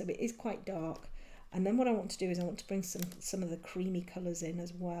 so it is quite dark. And then what I want to do is I want to bring some of the creamy colours in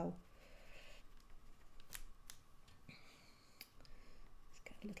as well. Let's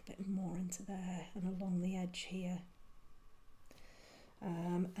get a little bit more into there and along the edge here.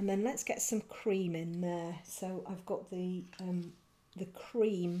 And then let's get some cream in there. So I've got the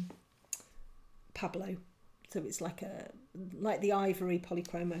cream Pablo. So it's like the ivory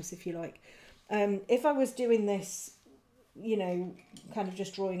polychromos, if you like. If I was doing this, you know, kind of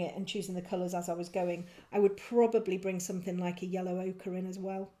just drawing it and choosing the colours as I was going, I would probably bring something like a yellow ochre in as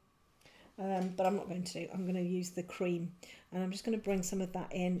well. But I'm not going to. I'm going to use the cream, and I'm just going to bring some of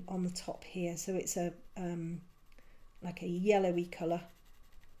that in on the top here. So it's a like a yellowy colour,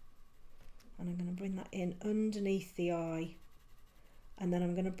 and I'm going to bring that in underneath the eye. And then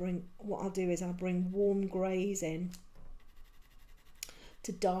I'm going to bring, what I'll do is I'll bring warm greys in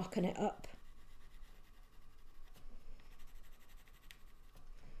to darken it up.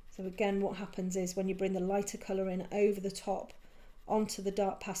 So again, what happens is when you bring the lighter colour in over the top onto the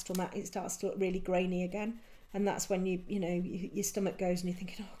dark pastel mat, it starts to look really grainy again. And that's when you know, your stomach goes and you're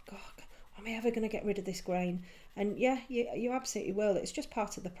thinking, oh God, am I ever going to get rid of this grain? And yeah, you absolutely will. It's just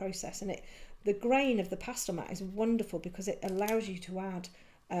part of the process. And the grain of the pastel mat is wonderful because it allows you to add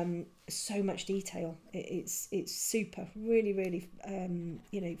so much detail. It's super, really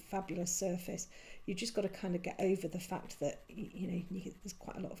you know, fabulous surface. You just got to kind of get over the fact that you know there's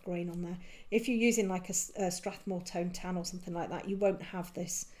quite a lot of grain on there. If you're using like a Strathmore tone tan or something like that, you won't have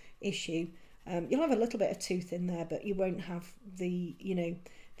this issue. You'll have a little bit of tooth in there, but you won't have the, you know,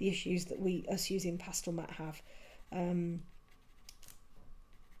 the issues that us using pastel mat have.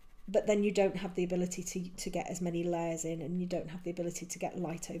 But then you don't have the ability to get as many layers in, and you don't have the ability to get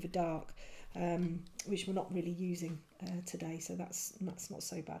light over dark, which we're not really using today, so that's not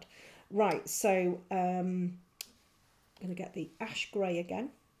so bad. Right, so I'm going to get the ash grey again,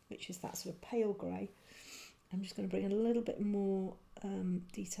 which is that sort of pale grey. I'm just going to bring a little bit more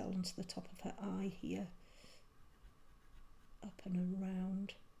detail onto the top of her eye here, up and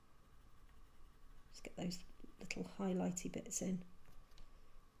around. Just get those little highlighty bits in.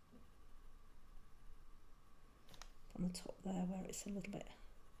 On the top there where it's a little bit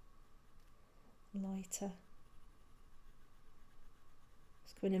lighter.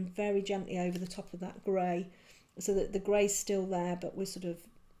 Just going in very gently over the top of that grey, so that the grey's still there, but we're sort of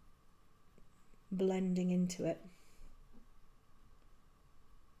blending into it.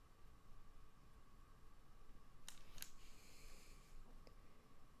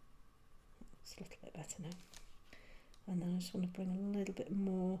 It's a little bit better now. And then I just want to bring a little bit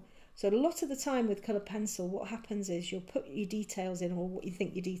more. So a lot of the time with coloured pencil, what happens is you'll put your details in, or what you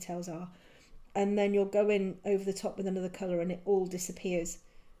think your details are, and then you'll go in over the top with another colour and it all disappears.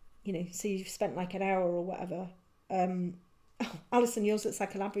 You know, so you've spent like an hour or whatever. Oh, Alison, yours looks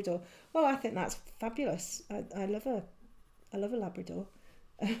like a Labrador. Well, I think that's fabulous. I love a Labrador.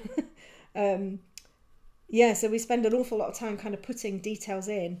 Yeah, so we spend an awful lot of time kind of putting details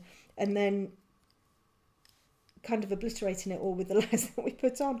in and then kind of obliterating it all with the layers that we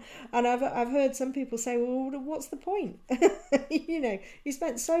put on. And I've heard some people say, well, what's the point? You know, you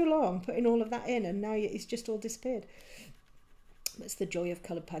spent so long putting all of that in and now it's just all disappeared. That's the joy of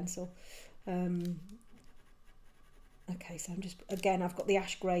coloured pencil. Okay, so I'm just, again, I've got the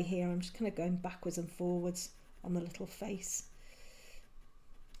ash grey here. I'm just kind of going backwards and forwards on the little face.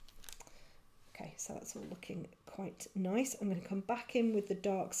 Okay, so that's all looking quite nice. I'm going to come back in with the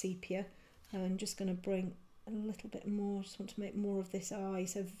dark sepia and I'm just going to bring a little bit more. Just want to make more of this eye,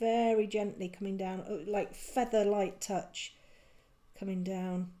 so very gently coming down, like feather light touch coming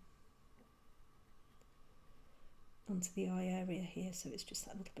down onto the eye area here, so it's just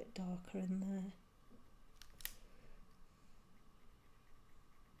that little bit darker in there.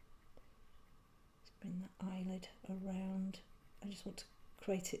 Just bring that eyelid around. I just want to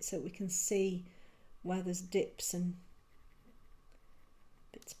create it so we can see where there's dips and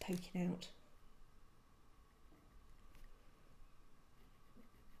bits poking out.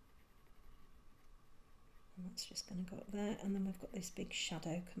 And that's just going to go up there, and then we've got this big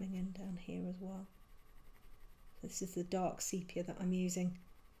shadow coming in down here as well. So this is the dark sepia that I'm using.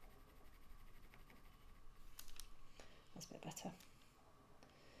 That's a bit better.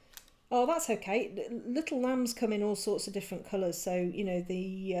 Oh, that's okay. Little lambs come in all sorts of different colours, so you know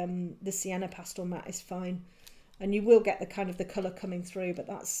the sienna pastel matte is fine, and you will get the kind of the colour coming through, but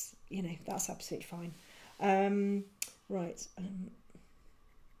that's, you know, that's absolutely fine. Right.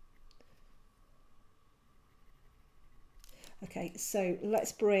 Okay, so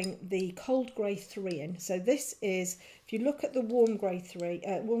let's bring the cold grey 3 in. So this is, if you look at the warm grey 3,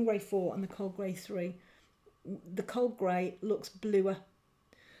 warm grey 4 and the cold grey 3, the cold grey looks bluer.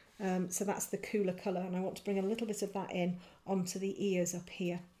 So that's the cooler colour, and I want to bring a little bit of that in onto the ears up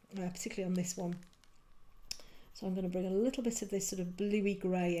here, particularly on this one. So I'm going to bring a little bit of this sort of bluey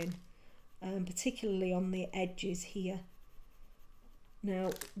grey in, particularly on the edges here.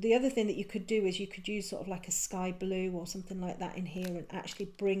 Now, the other thing that you could do is you could use sort of like a sky blue or something like that in here and actually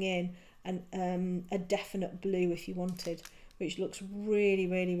bring in a definite blue if you wanted, which looks really,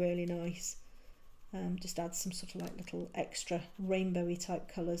 really, really nice. Just add some sort of like little extra rainbowy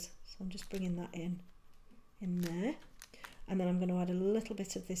type colours. So I'm just bringing that in there. And then I'm going to add a little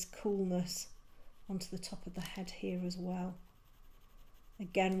bit of this coolness onto the top of the head here as well.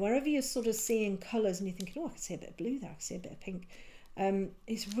 Again, wherever you're sort of seeing colours and you're thinking, oh, I can see a bit of blue there, I can see a bit of pink.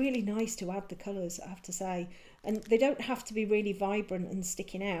 It's really nice to add the colours, I have to say, and they don't have to be really vibrant and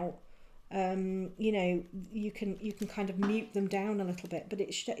sticking out. You know, you can kind of mute them down a little bit, but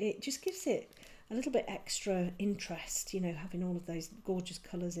it just gives it a little bit extra interest, you know, having all of those gorgeous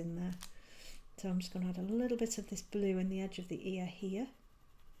colours in there. So I'm just going to add a little bit of this blue in the edge of the ear here.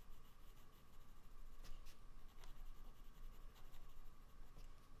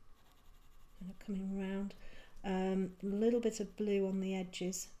 And coming round. A little bit of blue on the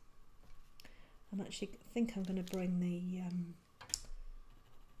edges. I think I'm going to bring the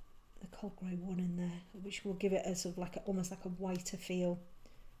cold grey 1 in there, which will give it a sort of like almost like a whiter feel.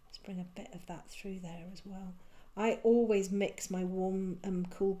 Let's bring a bit of that through there as well. I always mix my warm and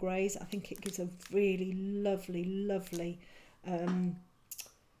cool greys. I think it gives a really lovely, lovely. Oh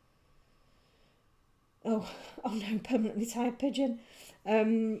no, permanently tired pigeon.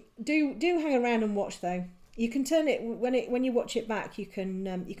 Do hang around and watch though. You can turn it when you watch it back. You can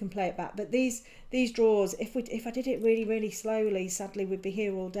play it back. But these draws, if I did it really, really slowly, sadly we'd be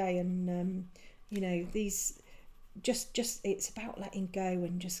here all day. And you know, these just it's about letting go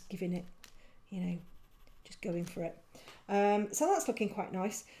and just giving it, you know, just going for it. So that's looking quite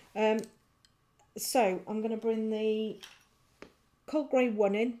nice. So I'm going to bring the cold grey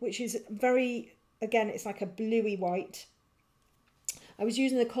 1 in, which is very, again, it's like a bluey white. I was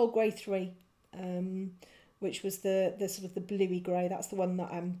using the cold grey 3. Which was the sort of the bluey grey. That's the one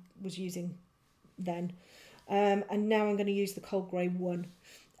that I was using then. And now I'm going to use the cold grey 1.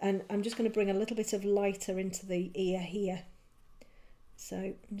 And I'm just going to bring a little bit of lighter into the ear here. So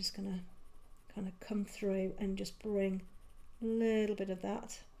I'm just going to kind of come through and just bring a little bit of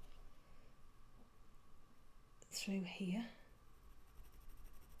that through here.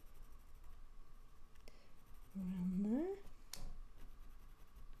 Around there.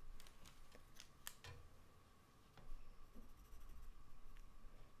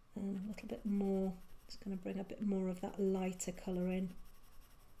 And a little bit more, just going to bring a bit more of that lighter colour in,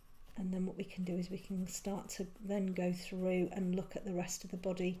 and then what we can do is we can start to then go through and look at the rest of the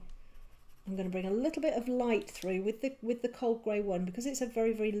body. I'm going to bring a little bit of light through with the cold grey 1 because it's a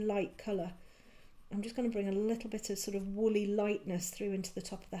very, very light colour. I'm just going to bring a little bit of sort of woolly lightness through into the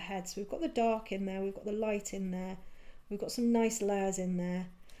top of the head. So we've got the dark in there, we've got the light in there, we've got some nice layers in there.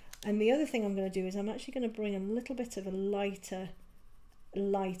 And the other thing I'm going to do is I'm actually going to bring a little bit of a lighter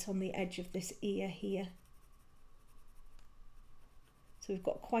light on the edge of this ear here. So we've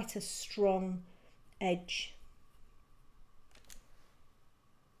got quite a strong edge.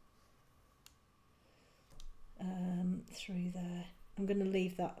 Through there. I'm going to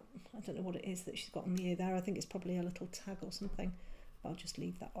leave that, I don't know what it is that she's got on the ear there. I think it's probably a little tag or something. I'll just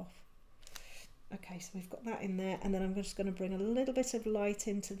leave that off. Okay, so we've got that in there, and then I'm just going to bring a little bit of light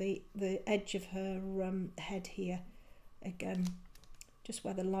into the edge of her head here. Again, just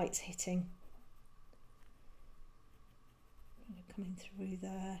where the light's hitting. Coming through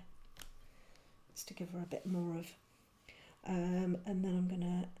there, just to give her a bit more of, and then I'm going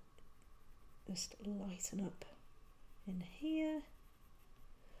to just lighten up in here.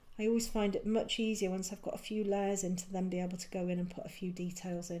 I always find it much easier once I've got a few layers in to then be able to go in and put a few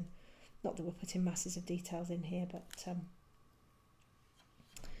details in. Not that we're putting masses of details in here, but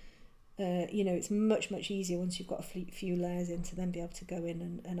you know, it's much easier once you've got a few layers in to then be able to go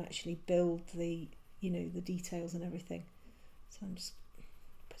in and actually build the, you know, the details and everything. So I'm just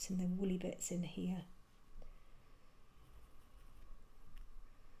putting the woolly bits in here.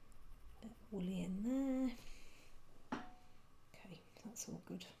 Bit woolly in there. Okay, that's all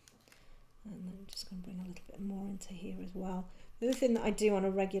good. And then I'm just going to bring a little bit more into here as well. The other thing that I do on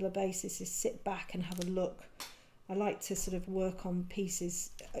a regular basis is sit back and have a look. I like to sort of work on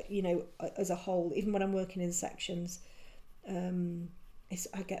pieces, you know, as a whole, even when I'm working in sections.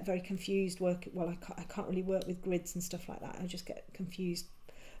 I get very confused I can't really work with grids and stuff like that. I just get confused,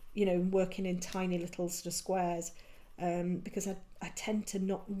 you know, working in tiny little sort of squares, because I tend to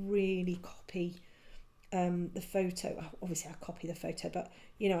not really copy the photo. Obviously I copy the photo, but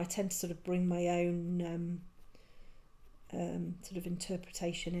you know, I tend to sort of bring my own sort of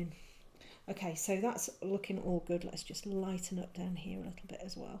interpretation in. Okay, so that's looking all good. Let's just lighten up down here a little bit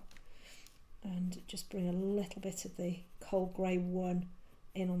as well, and just bring a little bit of the cold grey one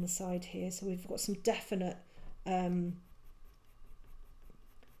in on the side here, so we've got some definite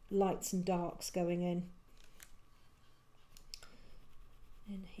lights and darks going in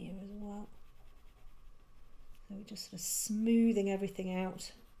here as well. So we're just sort of smoothing everything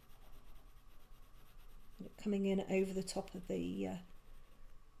out, coming in over the top of the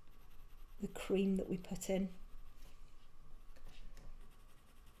cream that we put in.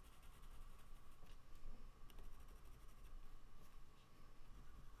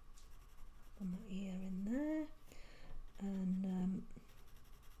 Put that ear in there, and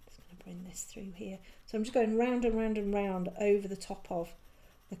just going to bring this through here. So I'm just going round and round and round over the top of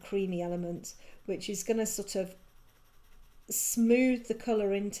the creamy elements, which is going to sort of smooth the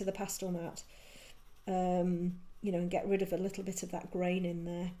colour into the pastel mat, you know, and get rid of a little bit of that grain in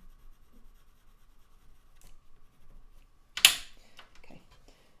there. Okay.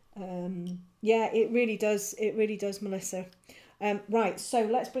 Yeah, it really does, Melissa. Right, so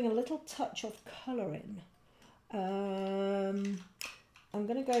let's bring a little touch of colour in. I'm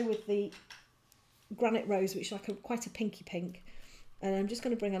going to go with the Granite Rose, which is like quite a pinky pink, and I'm just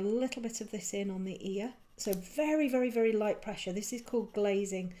going to bring a little bit of this in on the ear. So very, very, very light pressure. This is called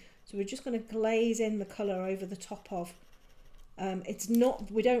glazing. So we're just going to glaze in the colour over the top of. It's not,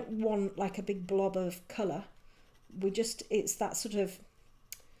 we don't want like a big blob of colour. It's that sort of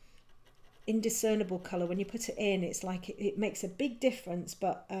indiscernible colour. When you put it in, it's like it makes a big difference,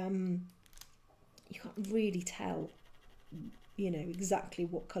 but you can't really tell, you know, exactly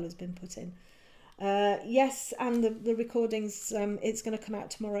what colour's been put in. Yes, and the recordings, it's going to come out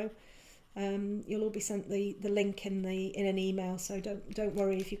tomorrow. You'll all be sent the link in an email, so don't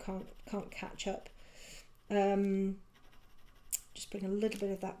worry if you can't catch up. Just bring a little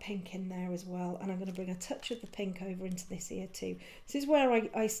bit of that pink in there as well, and I'm going to bring a touch of the pink over into this ear too. This is where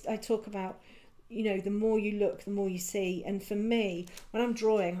I talk about, you know, the more you look, the more you see. And for me, when I'm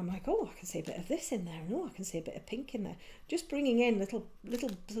drawing, I'm like, oh, I can see a bit of this in there, and oh, I can see a bit of pink in there. Just bringing in little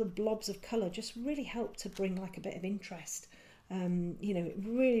sort of blobs of colour just really help to bring like a bit of interest. You know, it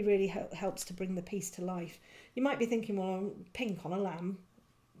really, really helps to bring the piece to life. You might be thinking, well, pink on a lamb,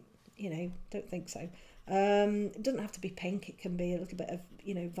 you know, don't think so. It doesn't have to be pink. It can be a little bit of,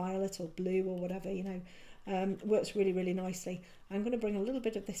 you know, violet or blue or whatever, you know. Works really, really nicely. I'm going to bring a little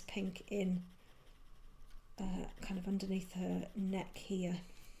bit of this pink in kind of underneath her neck here,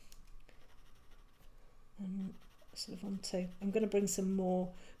 and sort of onto, I'm going to bring some more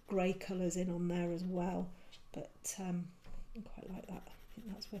grey colours in on there as well, but I quite like that. I think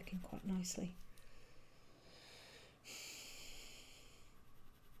that's working quite nicely.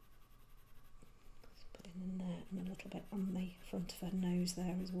 Just put it in there, and a little bit on the front of her nose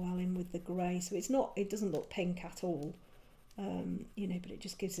there as well, in with the grey. So it's not, it doesn't look pink at all, you know, but it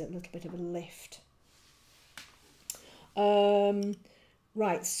just gives it a little bit of a lift.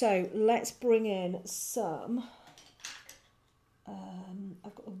 Right, so let's bring in some,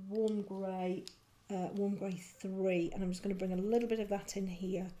 I've got a warm grey 3, and I'm just going to bring a little bit of that in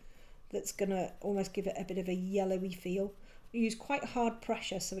here. That's going to almost give it a bit of a yellowy feel. I use quite hard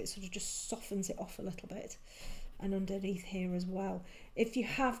pressure, so it sort of just softens it off a little bit, and underneath here as well. If you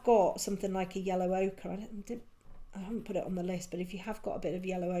have got something like a yellow ochre, I haven't put it on the list, but if you have got a bit of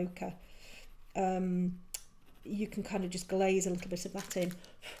yellow ochre, you can kind of just glaze a little bit of that in,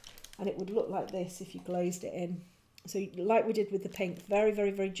 and it would look like this if you glazed it in. So like we did with the pink, very, very,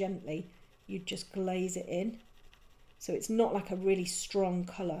 very gently, you just glaze it in. So it's not like a really strong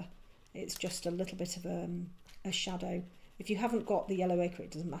colour, it's just a little bit of a shadow. If you haven't got the yellow ochre, it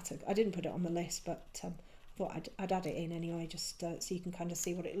doesn't matter. I didn't put it on the list, but thought I'd add it in anyway, just so you can kind of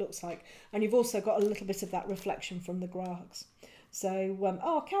see what it looks like. And you've also got a little bit of that reflection from the grass. So,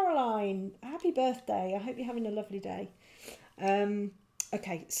 oh, Caroline, happy birthday. I hope you're having a lovely day.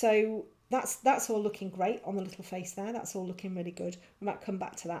 Okay, so that's all looking great on the little face there. That's all looking really good. We might come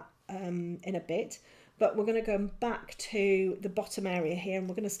back to that in a bit. But we're going to go back to the bottom area here, and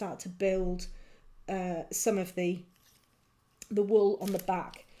we're going to start to build some of the wool on the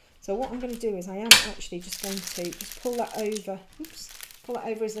back. So what I'm going to do is I am actually just going to just pull that over, oops, pull that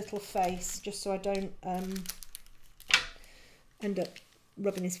over his little face, just so I don't end up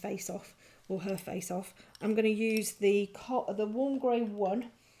rubbing his face off or her face off. I'm going to use the warm grey one,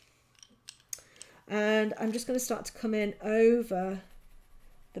 and I'm just going to start to come in over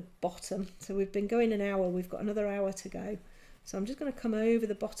the bottom. So we've been going an hour, we've got another hour to go. So I'm just going to come over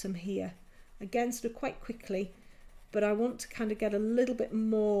the bottom here, again sort of quite quickly, but I want to kind of get a little bit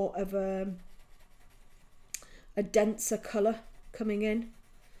more of a denser colour coming in.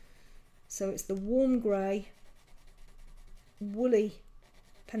 So it's the warm grey, woolly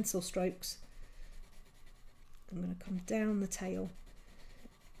pencil strokes. I'm going to come down the tail,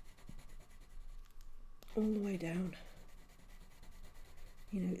 all the way down.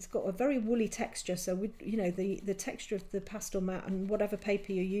 You know, it's got a very woolly texture, so you know, the texture of the pastel mat and whatever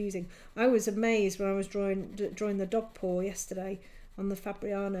paper you're using. I was amazed when I was drawing the dog paw yesterday on the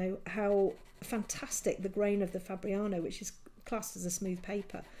Fabriano, how fantastic the grain of the Fabriano, which is classed as a smooth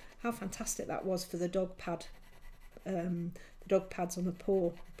paper, how fantastic that was for the dog pad, the dog pads on the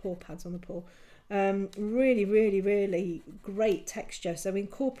paw pads on the paw. Really, really, really great texture. So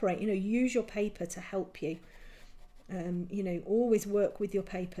incorporate, you know, use your paper to help you. You know, always work with your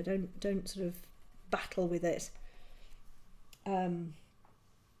paper. Don't sort of battle with it.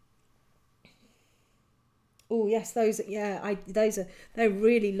 Oh yes, they're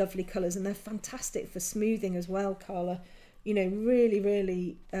really lovely colours, and they're fantastic for smoothing as well, Carla. You know, really,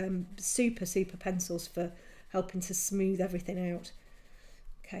 really super pencils for helping to smooth everything out.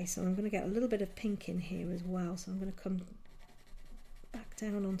 Okay, so I'm going to get a little bit of pink in here as well. So I'm going to come back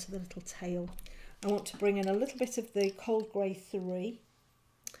down onto the little tail. I want to bring in a little bit of the cold grey 3,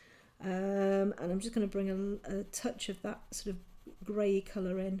 and I'm just going to bring a touch of that sort of grey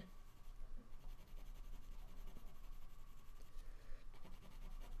colour in.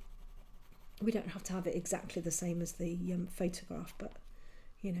 We don't have to have it exactly the same as the photograph, but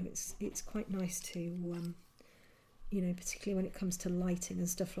you know, it's quite nice to you know, particularly when it comes to lighting and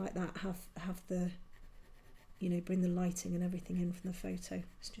stuff like that, have the, you know, bring the lighting and everything in from the photo.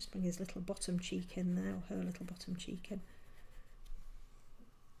 Let's just bring his little bottom cheek in there, or her little bottom cheek in.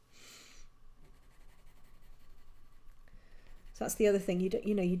 So that's the other thing.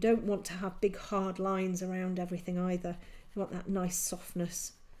 You don't want to have big hard lines around everything either. You want that nice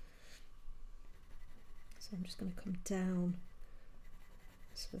softness. So I'm just going to come down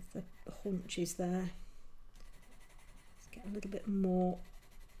sort of the haunches there. Let's get a little bit more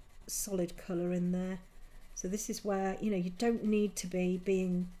solid colour in there. So this is where, you know, you don't need to be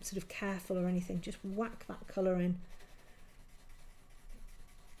being sort of careful or anything. Just whack that colour in.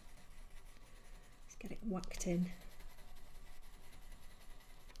 Let's get it whacked in.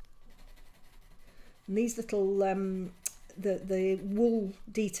 And these little, the wool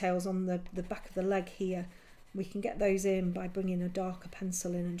details on the back of the leg here, we can get those in by bringing a darker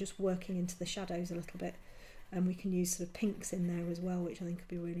pencil in and just working into the shadows a little bit. And we can use sort of pinks in there as well, which I think would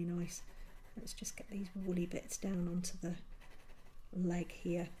be really nice. Let's just get these woolly bits down onto the leg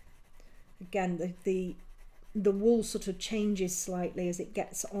here. Again, the wool sort of changes slightly as it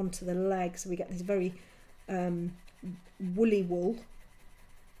gets onto the leg, so we get this very woolly wool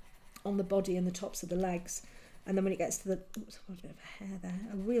on the body and the tops of the legs, and then when it gets to the, oops, I've got a bit of a hair there,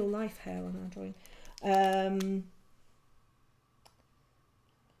 a real life hair on our drawing.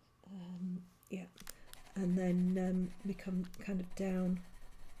 Yeah, and then we come kind of down.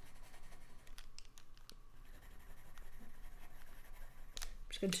 I'm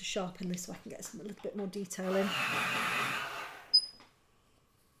just going to sharpen this so I can get a little bit more detail in.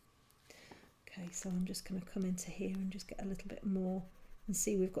 Okay, so I'm just going to come into here and just get a little bit more, and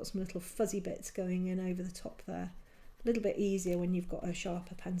see we've got some little fuzzy bits going in over the top there. A little bit easier when you've got a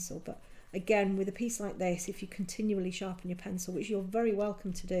sharper pencil, but again, with a piece like this, if you continually sharpen your pencil, which you're very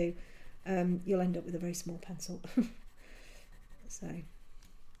welcome to do, you'll end up with a very small pencil. So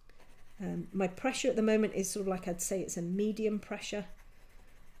my pressure at the moment is sort of like, I'd say it's a medium pressure,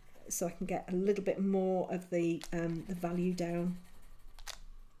 so I can get a little bit more of the value down.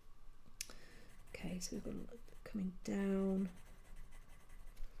 Okay, so we've got coming down.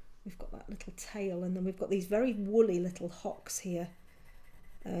 We've got that little tail, and then we've got these very woolly little hocks here,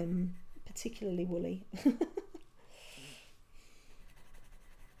 particularly woolly.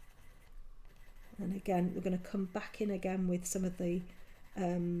 And again, we're going to come back in again with some of the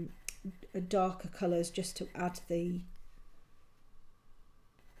darker colours, just to add those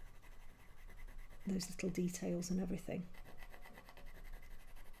little details and everything.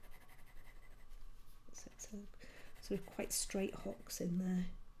 So it's a sort of quite straight hocks in there.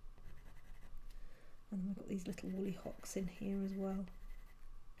 And we've got these little woolly hocks in here as well.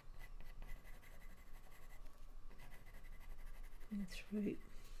 Going through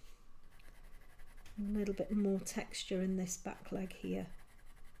a little bit more texture in this back leg here.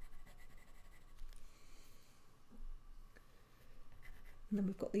 And then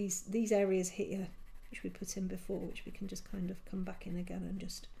we've got these areas here which we put in before, which we can just kind of come back in again and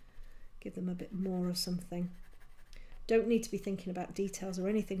just give them a bit more of something. Don't need to be thinking about details or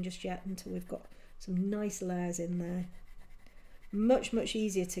anything just yet until we've got some nice layers in there. Much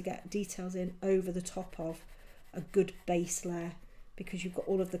easier to get details in over the top of a good base layer, because you've got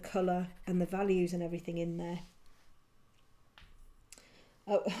all of the colour and the values and everything in there.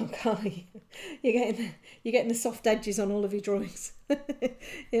 Oh, Carly, you're getting the soft edges on all of your drawings.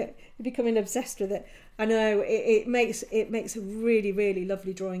 You're becoming obsessed with it. I know it makes a really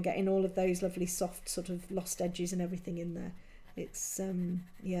lovely drawing, getting all of those lovely soft sort of lost edges and everything in there. It's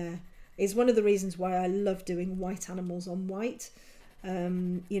yeah, it's one of the reasons why I love doing white animals on white. You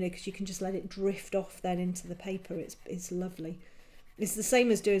know, because you can just let it drift off then into the paper. It's lovely. It's the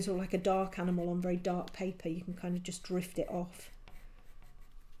same as doing sort of like a dark animal on very dark paper. You can kind of just drift it off.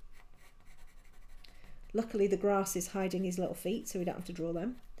 Luckily the grass is hiding his little feet, so we don't have to draw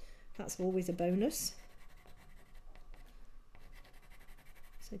them. That's always a bonus.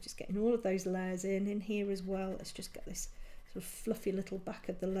 So just getting all of those layers in here as well. Let's just get this sort of fluffy little back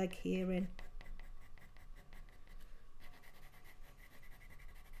of the leg here in.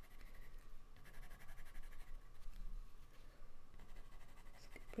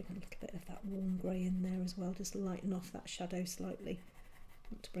 Bring a little bit of that warm grey in there as well, just lighten off that shadow slightly.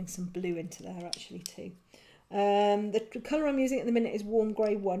 I want to bring some blue into there actually too. The colour I'm using at the minute is warm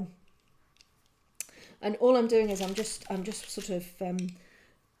grey 1, and all I'm doing is I'm just sort of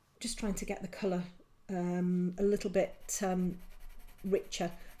just trying to get the colour a little bit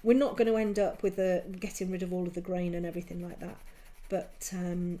richer. We're not going to end up with getting rid of all of the grain and everything like that, but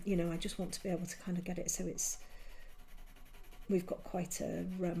you know, I just want to be able to kind of get it so we've got quite a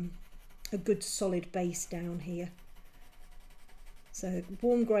good solid base down here. So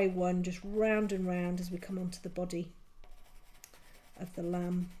warm grey 1, just round and round as we come onto the body of the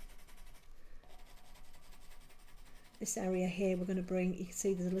lamb. This area here we're going to bring, you can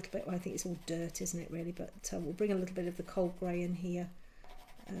see there's a little bit, well, I think it's all dirt, isn't it really, but we'll bring a little bit of the cold grey in here.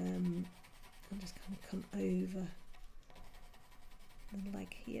 And just kind of come over the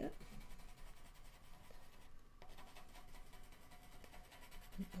leg here.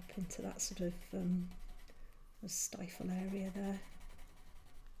 And up into that sort of stifle area there.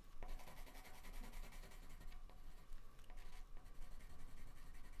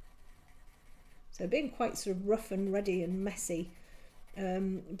 So being quite sort of rough and ready and messy,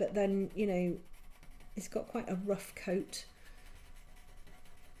 but then, you know, it's got quite a rough coat.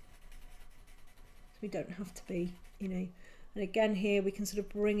 So we don't have to be, you know, and again here we can sort of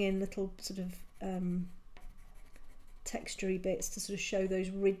bring in little sort of textury bits to sort of show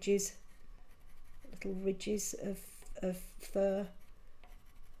those ridges, little ridges of fur.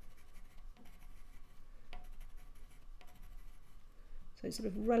 So it's sort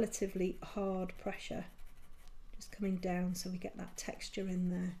of relatively hard pressure, just coming down so we get that texture in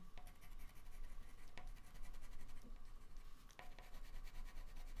there.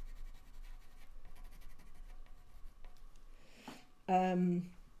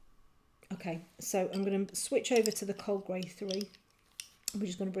 Okay, so I'm going to switch over to the cold grey 3. We're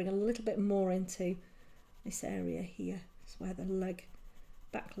just going to bring a little bit more into this area here. It's where the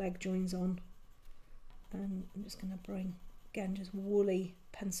back leg joins on. And I'm just going to bring, again, just woolly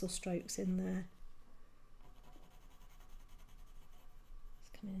pencil strokes in there.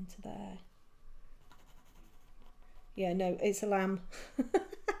 It's coming into there. Yeah, no, it's a lamb.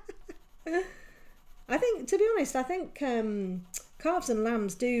 I think, to be honest, I think calves and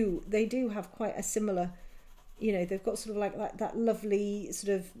lambs do have quite a similar, you know, they've got sort of like that lovely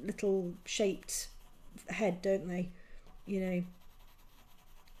sort of little shaped head, don't they? You know,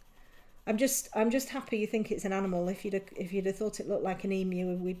 I'm just happy you think it's an animal. If you'd have thought it looked like an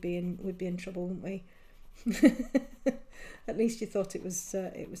emu, we'd be in trouble, wouldn't we? At least you thought it was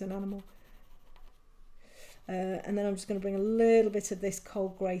an animal. And then I'm just going to bring a little bit of this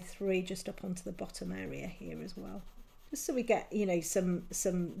cold grey 3 just up onto the bottom area here as well, just so we get, you know, some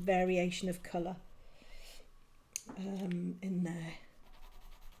variation of colour in there,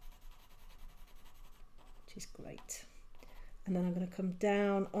 which is great. And then I'm going to come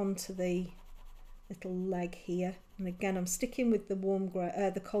down onto the little leg here, and again I'm sticking with the warm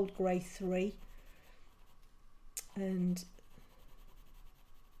grey, the cold grey 3, and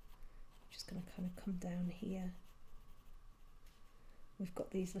just going to kind of come down here. We've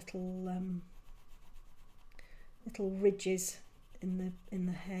got these little ridges in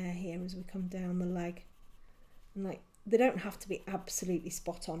the hair here as we come down the leg, and like they don't have to be absolutely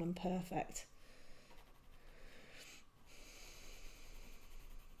spot on and perfect.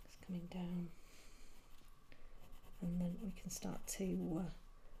 It's coming down, and then we can start to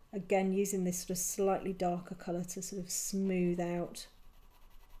again using this sort of slightly darker colour to sort of smooth out.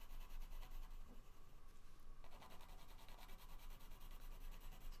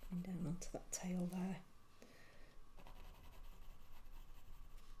 It's coming down onto that tail there.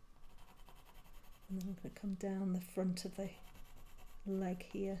 And then I'm going to come down the front of the leg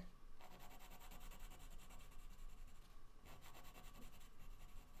here.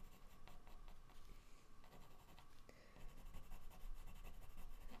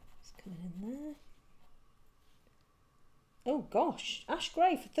 Just coming in there. Oh gosh, ash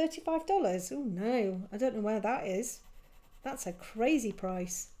grey for $35. Oh no, I don't know where that is. That's a crazy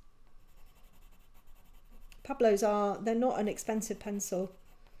price. Pablos they're not an expensive pencil.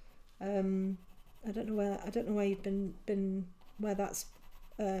 I don't know where you've been where that's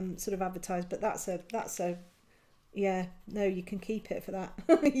sort of advertised, but that's a yeah, no, you can keep it for that.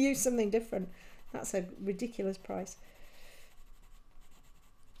 Use something different. That's a ridiculous price.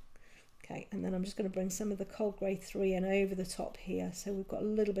 Okay, and then I'm just going to bring some of the cold grey 3 in over the top here, so we've got a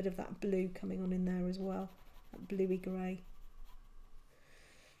little bit of that blue coming on in there as well, that bluey grey.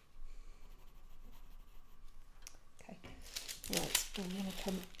 Right, I'm going to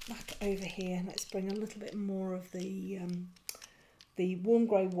come back over here. Let's bring a little bit more of the warm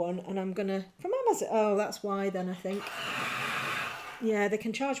grey one, and I'm going to, from Amazon, oh, that's why then I think. Yeah, they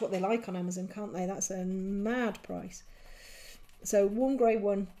can charge what they like on Amazon, can't they? That's a mad price. So warm grey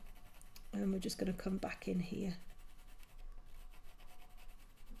one, and we're just going to come back in here.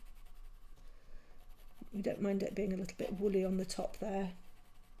 We don't mind it being a little bit woolly on the top there.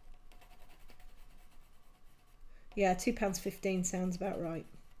 Yeah, £2.15 sounds about right.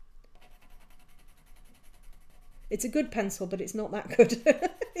 It's a good pencil, but it's not that good.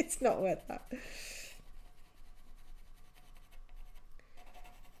 It's not worth that.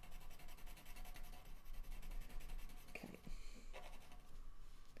 Okay.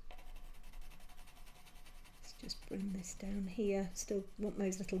 Let's just bring this down here. Still want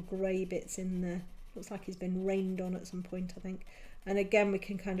those little grey bits in there. Looks like it's been rained on at some point, I think. And again, we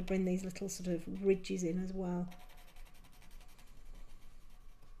can kind of bring these little sort of ridges in as well.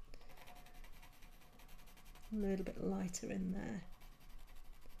 A little bit lighter in there,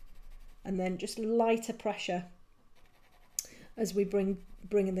 and then just lighter pressure as we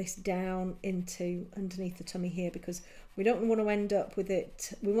bringing this down into underneath the tummy here, because we don't want to end up with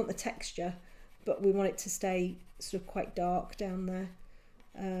it. We want the texture, but we want it to stay sort of quite dark down there.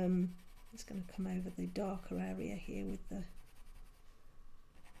 It's going to come over the darker area here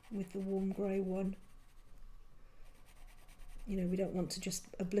with the warm grey one. You know, we don't want to just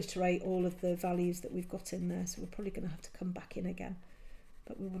obliterate all of the values that we've got in there, so we're probably going to have to come back in again,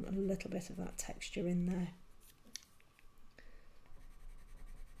 but we want a little bit of that texture in there.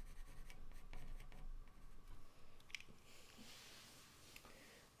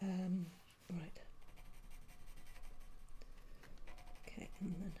 Right. Okay,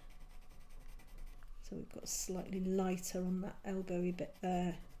 and then so we've got slightly lighter on that elbowy bit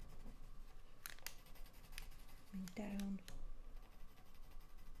there. Coming down.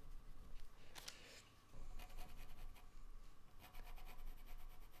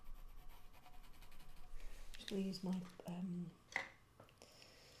 I'll use my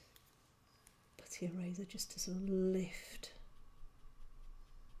putty eraser just to sort of lift.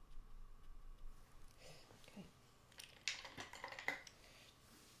 Okay.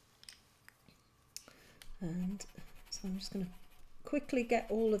 And so I'm just going to quickly get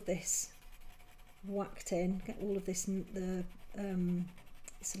all of this whacked in, get all of this,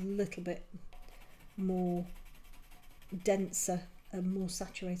 it's a little bit more denser and more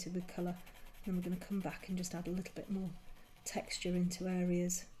saturated with colour. Then we're going to come back and just add a little bit more texture into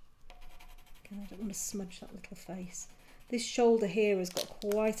areas. Again, I don't want to smudge that little face. This shoulder here has got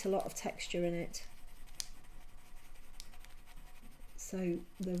quite a lot of texture in it. So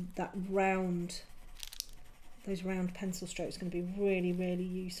those round pencil strokes are going to be really, really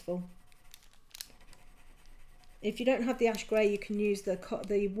useful. If you don't have the ash grey, you can use the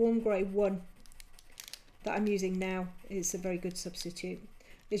warm grey one that I'm using now. It's a very good substitute.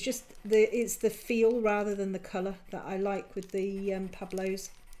 It's just it's the feel rather than the colour that I like with the Pablos.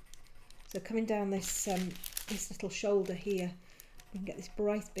 So coming down this this little shoulder here, we can get this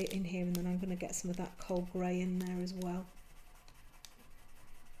bright bit in here, and then I'm going to get some of that cold grey in there as well.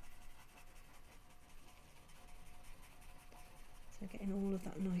 So getting all of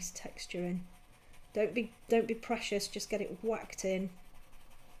that nice texture in. Don't be precious, just get it whacked in.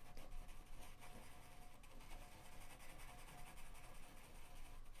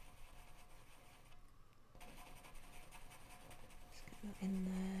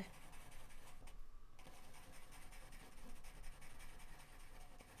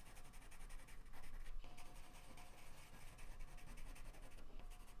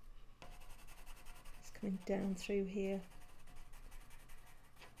 coming down through here.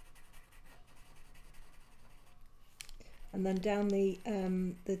 And then down the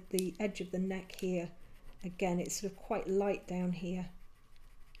edge of the neck here, again, it's sort of quite light down here.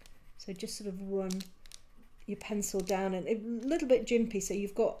 So just sort of run your pencil down, and a little bit jimpy, so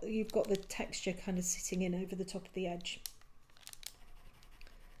you've got the texture kind of sitting in over the top of the edge.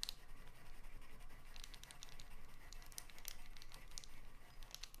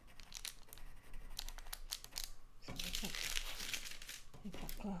 So make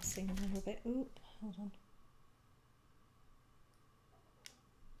that glassing a little bit. Oop, hold on.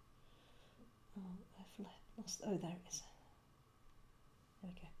 Oh, I've lost. Oh, there it is.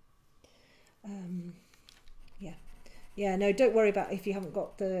 There we go. Yeah. No, don't worry about if you haven't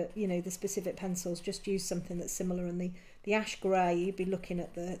got the the specific pencils. Just use something that's similar. And the ash grey, you'd be looking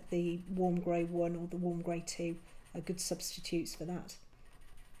at the warm grey 1 or the warm grey 2 are good substitutes for that.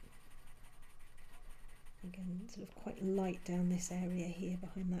 Again, sort of quite light down this area here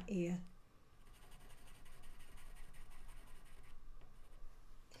behind that ear.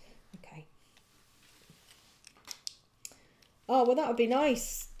 Okay. Oh, well, that would be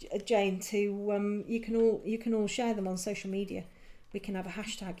nice, Jane, to you can all share them on social media. We can have a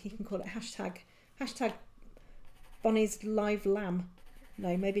hashtag. You can call it hashtag Bonnie's Live Lamb.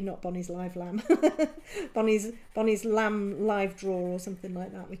 No, maybe not Bonnie's Live Lamb. Bonnie's Lamb Live Draw or something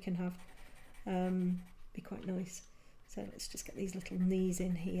like that. We can have. Be quite nice. So let's just get these little knees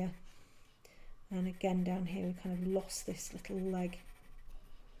in here. And again down here we kind of lost this little leg.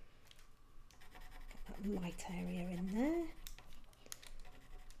 Get that light area in there.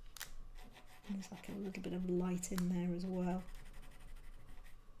 And there's like a little bit of light in there as well.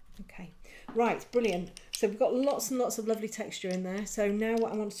 Okay, right, brilliant. So we've got lots and lots of lovely texture in there. So now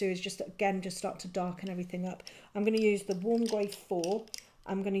what I want to do is just start to darken everything up. I'm going to use the warm grey 4.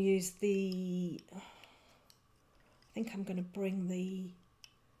 I'm going to use I think I'm going to bring the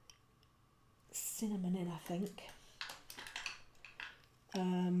cinnamon in, I think.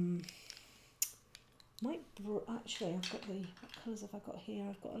 Actually, I've got what colours have I got here?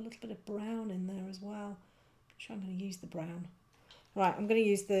 I've got a little bit of brown in there as well. I'm sure I'm going to use the brown. Right, I'm going to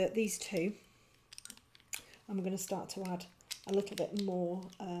use these two. I'm going to start to add a little bit more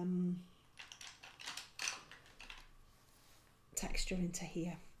texture into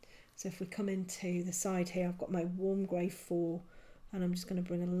here. So if we come into the side here, I've got my warm grey 4, and I'm just going to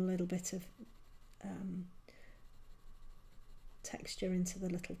bring a little bit of texture into the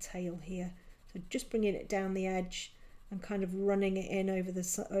little tail here. So just bringing it down the edge and kind of running it in over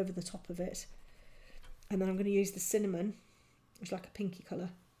the top of it. And then I'm going to use the cinnamon, which is like a pinky colour.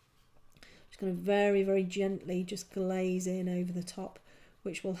 Just going to very, very gently just glaze in over the top,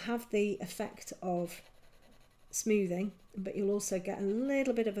 which will have the effect of smoothing, but you'll also get a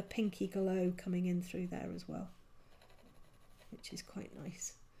little bit of a pinky glow coming in through there as well, which is quite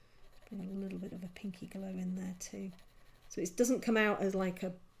nice. Bring a little bit of a pinky glow in there too. So it doesn't come out as like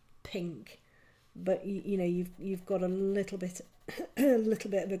a pink, but you've got a little bit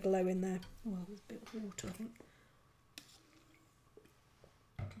of a glow in there. Well, there's a bit of water, I think.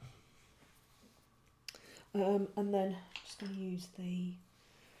 And then I'm just going to use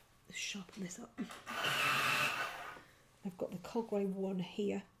sharpen this up. I've got the cold grey 1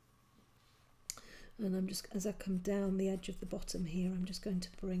 here, and I'm just, as I come down the edge of the bottom here, I'm just going to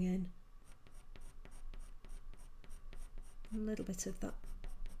bring in a little bit of that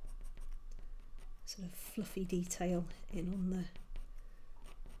sort of fluffy detail in on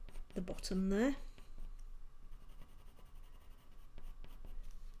the bottom there.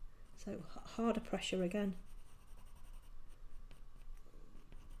 So harder pressure again.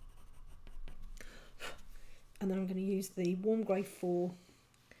 And then I'm going to use the warm grey 4,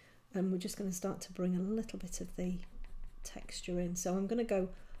 and we're just going to start to bring a little bit of the texture in. So I'm going to go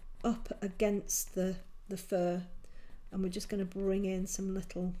up against the fur, and we're just going to bring in some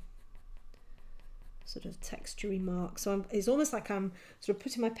little sort of textury marks. So it's almost like I'm sort of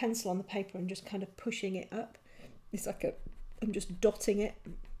putting my pencil on the paper and just kind of pushing it up. It's like I'm just dotting it,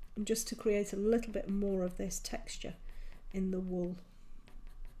 just to create a little bit more of this texture in the wool.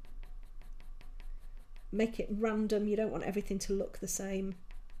 Make it random, you don't want everything to look the same.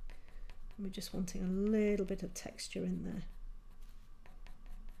 We're just wanting a little bit of texture in there.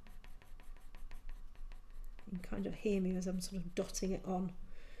 You can kind of hear me as I'm sort of dotting it on.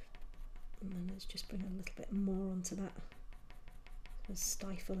 And then let's just bring a little bit more onto that sort of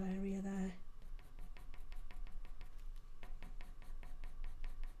stifle area there.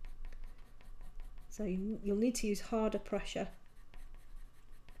 So you'll need to use harder pressure.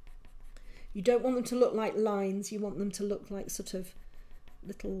 You don't want them to look like lines, you want them to look like sort of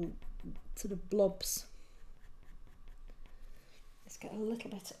little blobs. Let's get a little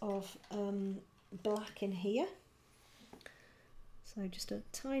bit of black in here. So just a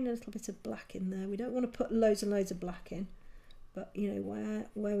tiny little bit of black in there. We don't want to put loads and loads of black in, but you know,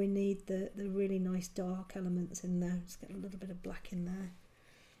 where we need the really nice dark elements in there, just get a little bit of black in there.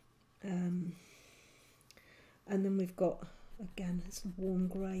 And then we've got, again, some warm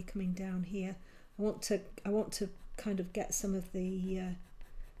grey coming down here. I want to kind of get some of the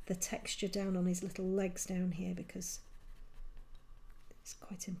texture down on his little legs down here, because it's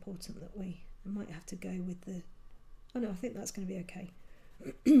quite important that I might have to go with the, oh no, I think that's going to be okay.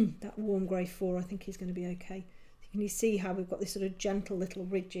 That warm grey 4, I think is going to be okay. Can you see how we've got this sort of gentle little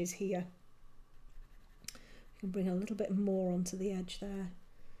ridges here? We can bring a little bit more onto the edge there,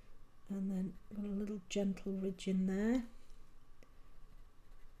 and then got a little gentle ridge in there,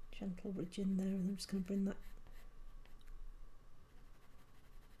 gentle ridge in there, and I'm just going to bring that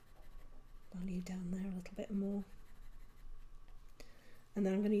value down there a little bit more. And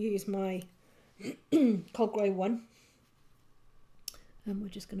then I'm going to use my cold grey 1, and we're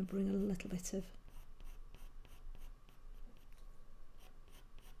just going to bring a little bit of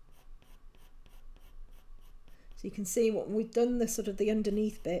so you can see what we've done, the sort of the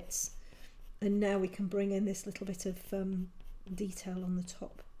underneath bits, and now we can bring in this little bit of detail on the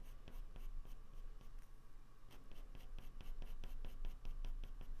top.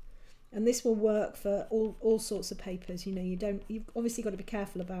 And this will work for all sorts of papers. You know, you've obviously got to be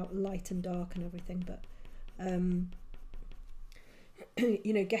careful about light and dark and everything, but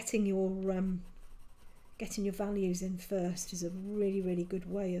you know, getting your values in first is a really, really good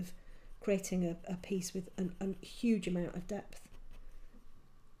way of creating a piece with a huge amount of depth.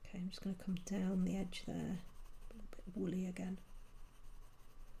 Okay, I'm just going to come down the edge there, a little bit woolly again.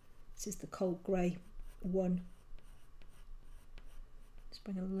 This is the cold grey 1. Just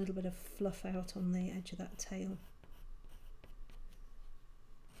bring a little bit of fluff out on the edge of that tail.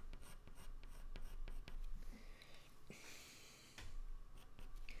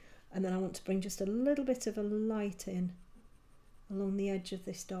 And then I want to bring just a little bit of a light in along the edge of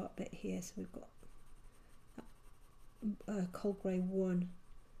this dark bit here. So we've got that cold grey 1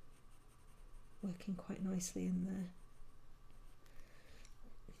 working quite nicely in there.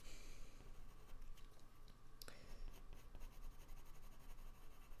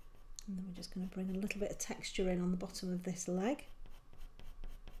 And then we're just going to bring a little bit of texture in on the bottom of this leg.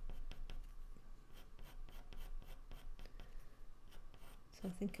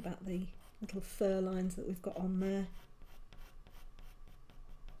 So think about the little fur lines that we've got on there.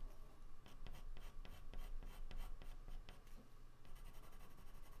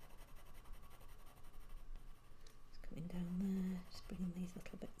 Just coming down there, just bringing these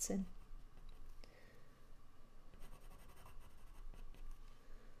little bits in.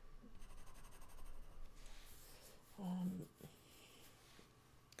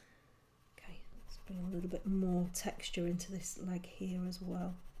 Okay, let's bring a little bit more texture into this leg here as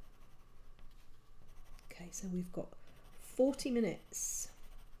well. Okay, so we've got 40 minutes,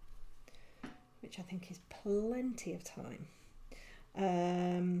 which I think is plenty of time.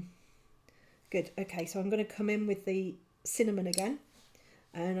 Good, okay, so I'm going to come in with the cinnamon again,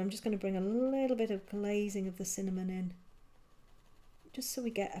 and I'm just going to bring a little bit of glazing of the cinnamon in, just so we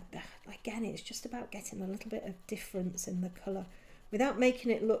get, again, it's just about getting a little bit of difference in the colour without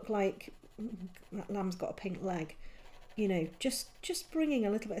making it look like that lamb's got a pink leg, you know, just bringing a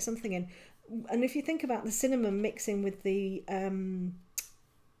little bit of something in. And if you think about the cinnamon mixing with the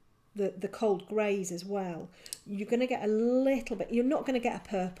cold greys as well, you're going to get a little bit, you're not going to get a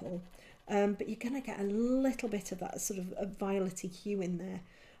purple, but you're going to get a little bit of that sort of a violetty hue in there,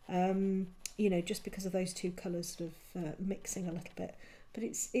 you know, just because of those two colours sort of mixing a little bit. But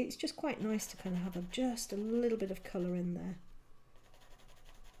it's just quite nice to kind of have just a little bit of colour in there.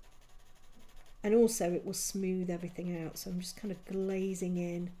 And also it will smooth everything out, so I'm just kind of glazing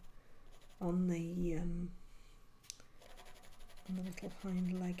in on the little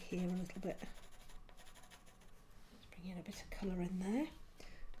hind leg here a little bit. Just bring in a bit of colour in there,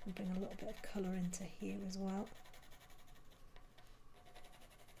 and bring a little bit of colour into here as well.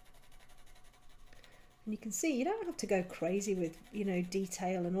 And you can see you don't have to go crazy with, you know,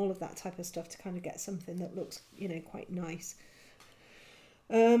 detail and all of that type of stuff to kind of get something that looks, you know, quite nice.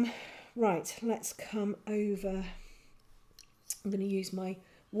 Right, let's come over. I'm going to use my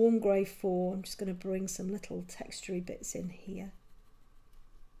warm grey 4. I'm just going to bring some little textury bits in here.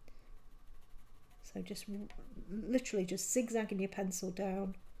 So just literally just zigzagging your pencil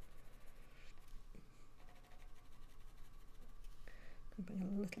down. I'm going to bring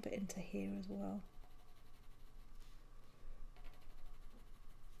a little bit into here as well.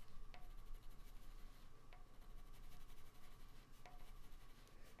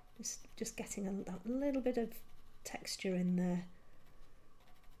 Just getting that little bit of texture in there.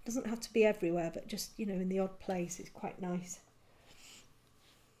 Doesn't have to be everywhere, but just, you know, in the odd place, it's quite nice.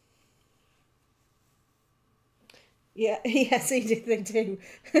 Yeah, yes, Edith, they do.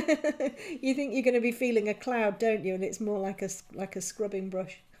 You think you're going to be feeling a cloud, don't you? And it's more like a scrubbing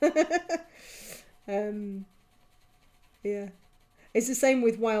brush. Yeah. It's the same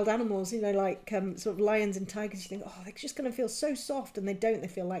with wild animals, you know, like sort of lions and tigers. You think, oh, they're just going to feel so soft, and they don't. They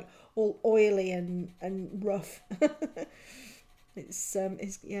feel like all oily and rough. It's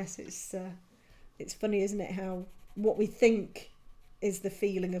funny, isn't it? How what we think is the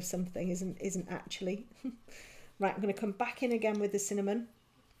feeling of something isn't actually. Right, I'm going to come back in again with the cinnamon.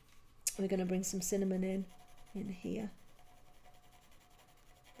 We're going to bring some cinnamon in here.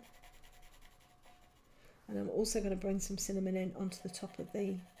 And I'm also going to bring some cinnamon in onto the top of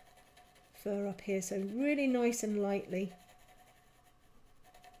the fur up here. So really nice and lightly.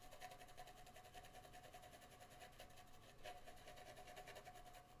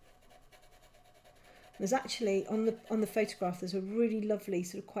 There's actually, on the photograph, there's a really lovely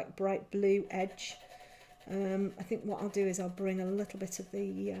sort of quite bright blue edge. I think what I'll do is I'll bring a little bit of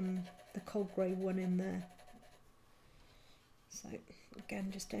the cold grey one in there. So again,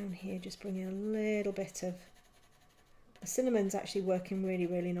 just down here, just bringing a little bit of the cinnamon's actually working really,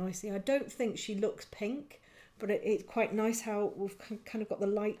 really nicely. I don't think she looks pink, but it's quite nice how we've kind of got the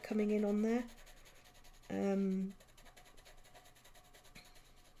light coming in on there.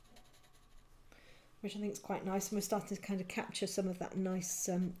 Which I think is quite nice, and we're starting to kind of capture some of that nice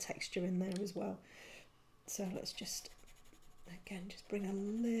texture in there as well. So let's just, again, just bring a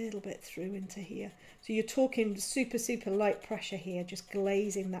little bit through into here. So you're talking super, super light pressure here, just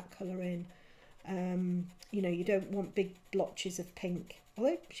glazing that colour in. You know, you don't want big blotches of pink,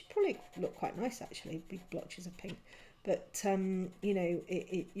 although she probably look quite nice actually, big blotches of pink. But, you know,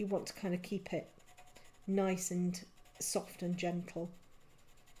 you want to kind of keep it nice and soft and gentle.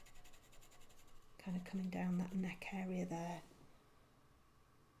 Kind of coming down that neck area there.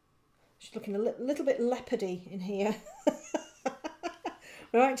 She's looking a little bit leopardy in here.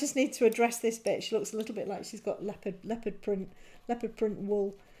 We might just need to address this bit. She looks a little bit like she's got leopard print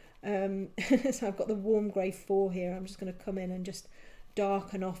wool. So I've got the warm grey 4 here. I'm just going to come in and just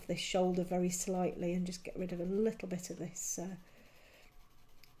darken off this shoulder very slightly and just get rid of a little bit of this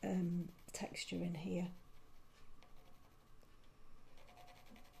texture in here.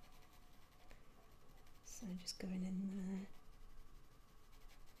 So just going in there.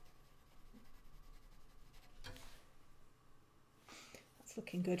 That's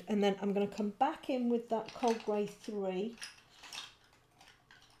looking good. And then I'm going to come back in with that cold grey 3.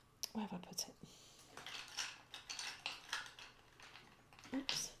 Where have I put it?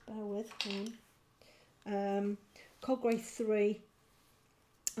 Oops, bear with me. Cold grey 3.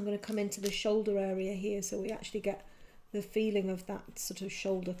 I'm going to come into the shoulder area here, so we actually get the feeling of that sort of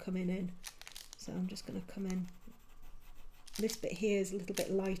shoulder coming in. So I'm just going to come in. This bit here is a little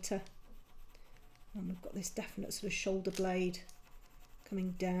bit lighter. And we've got this definite sort of shoulder blade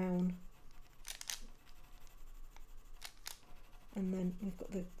coming down. And then we've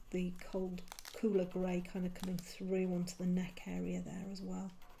got the cold, cooler grey kind of coming through onto the neck area there as well.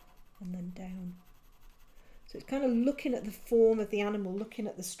 And then down. So it's kind of looking at the form of the animal, looking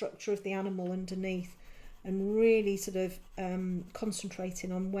at the structure of the animal underneath, and really sort of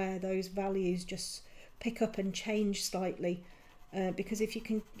concentrating on where those values just pick up and change slightly, because if you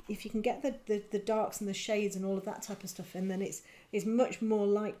can get the darks and the shades and all of that type of stuff in, then it's much more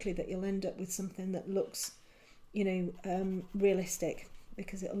likely that you'll end up with something that looks, you know, realistic,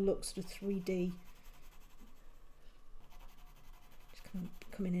 because it'll look sort of 3D. Just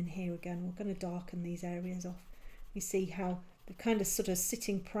coming in here again, we're going to darken these areas off. You see how they're kind of sort of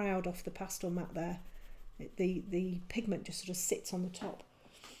sitting proud off the pastel mat there. The pigment just sort of sits on the top.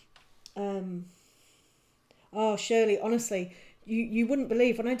 Oh, Shirley, honestly, you wouldn't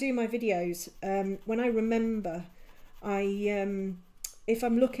believe when I do my videos, when I remember, if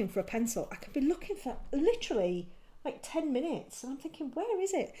I'm looking for a pencil, I could be looking for literally like 10 minutes, and I'm thinking, where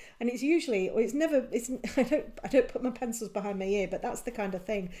is it? And it's usually, or it's never, I don't put my pencils behind my ear, but that's the kind of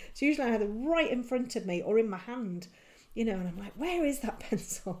thing. It's usually either right in front of me or in my hand, you know, and I'm like, where is that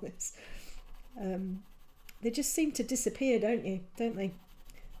pencil? They just seem to disappear, don't they?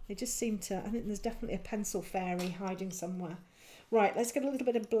 They just seem to, I think there's definitely a pencil fairy hiding somewhere. Right, let's get a little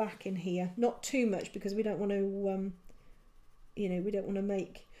bit of black in here. Not too much, because we don't want to, you know, we don't want to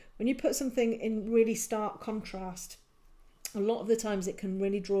make, when you put something in really stark contrast, a lot of the times it can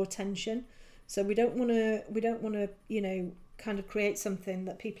really draw attention. So we don't want to, you know, kind of create something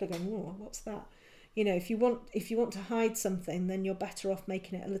that people are going, whoa, what's that? you know, if you want to hide something, then you're better off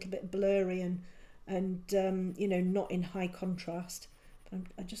making it a little bit blurry and you know, not in high contrast. But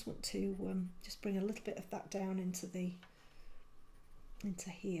I just want to just bring a little bit of that down into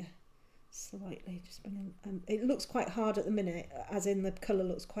here slightly. Just bring it looks quite hard at the minute, as in the colour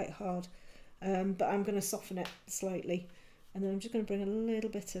looks quite hard, but I'm going to soften it slightly, and then I'm just going to bring a little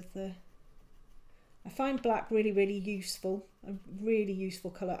bit of the. I find black really, really useful, a really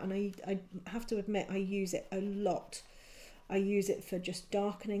useful colour, and I have to admit I use it a lot. I use it for just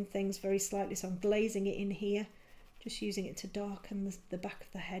darkening things very slightly, so I'm glazing it in here, just using it to darken the back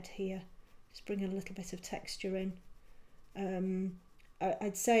of the head here, just bring a little bit of texture in.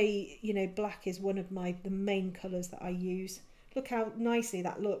 I'd say, you know, black is one of the main colours that I use. Look how nicely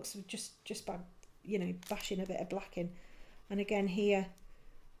that looks, just by, you know, bashing a bit of black in. And again here,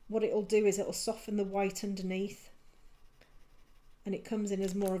 what it'll do is it'll soften the white underneath, and it comes in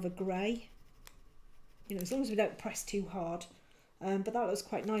as more of a grey, you know, as long as we don't press too hard. But that looks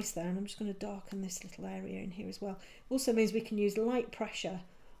quite nice there, and I'm just going to darken this little area in here as well. Also means we can use light pressure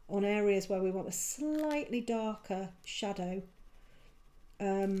on areas where we want a slightly darker shadow,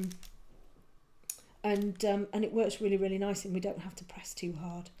 and it works really, really nicely, and we don't have to press too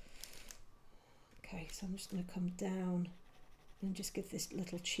hard. Okay, so I'm just going to come down and just give this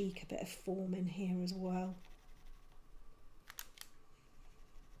little cheek a bit of form in here as well.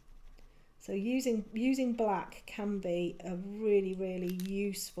 So using black can be a really, really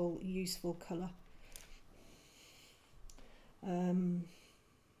useful colour.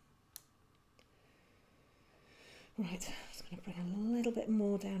 Right, I'm just going to bring a little bit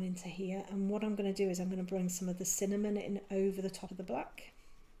more down into here, and what I'm going to do is I'm going to bring some of the cinnamon in over the top of the black.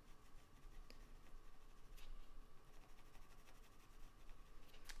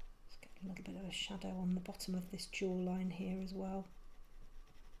 Just get a little bit of a shadow on the bottom of this jawline here as well.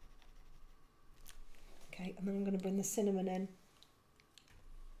 Okay, and then I'm going to bring the cinnamon in.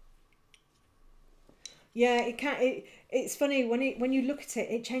 Yeah, it's funny when you look at it,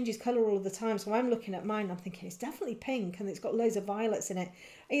 it changes colour all the time. So I'm looking at mine, I'm thinking it's definitely pink, and it's got loads of violets in it.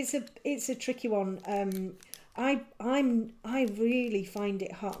 It's a tricky one. I really find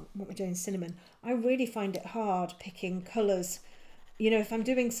it hard. What we're doing, cinnamon. I really find it hard picking colours. You know, if I'm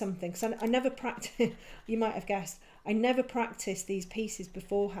doing something, because I never practice. You might have guessed, I never practice these pieces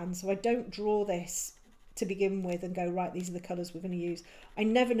beforehand, so I don't draw this to begin with and go, right, these are the colours we're going to use. I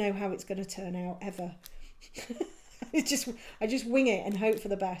never know how it's going to turn out ever. I just wing it and hope for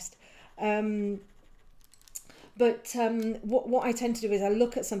the best. What I tend to do is I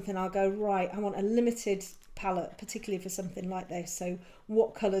look at something, I'll go, right, I want a limited palette, particularly for something like this. So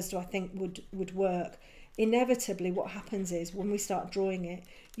what colours do I think would work? Inevitably what happens is when we start drawing it,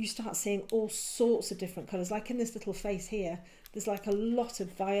 you start seeing all sorts of different colours. Like in this little face here, there's like a lot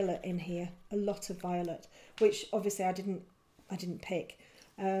of violet in here, a lot of violet, which obviously I didn't pick.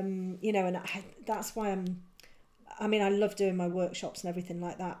 You know, and that's why I mean, I love doing my workshops and everything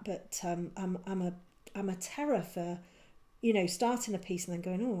like that, but I'm a terror for, you know, starting a piece and then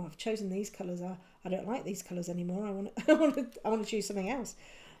going, oh, I've chosen these colours. I don't like these colours anymore. I want to choose something else.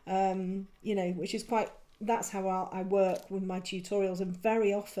 You know, which is that's how I work with my tutorials, and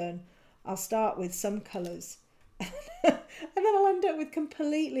very often I'll start with some colours and then I'll end up with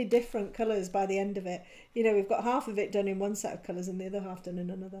completely different colours by the end of it. You know, we've got half of it done in one set of colours and the other half done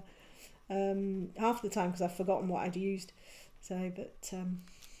in another. Half the time because I've forgotten what I'd used. So, but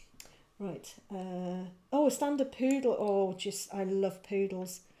right. Oh, a standard poodle. Oh, I love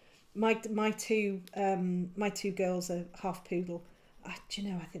poodles. My two girls are half poodle. Do you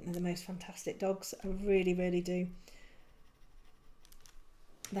know, I think they're the most fantastic dogs. I really, really do.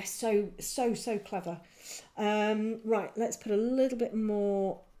 They're so clever. Right, let's put a little bit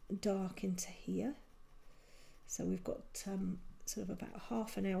more dark into here. So we've got sort of about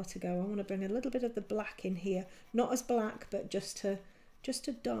half an hour to go. I want to bring a little bit of the black in here, not as black, but just to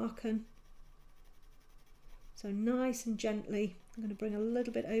darken. So nice and gently. I'm going to bring a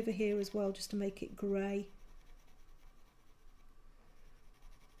little bit over here as well, just to make it grey.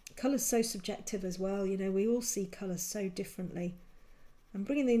 Colour's so subjective as well, you know, we all see colour so differently. I'm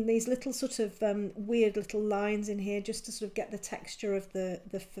bringing in these little sort of weird little lines in here just to sort of get the texture of the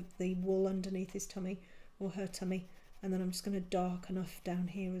wool underneath his tummy, or her tummy, and then I'm just going to darken enough down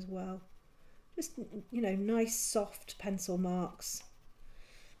here as well. Just, you know, nice soft pencil marks.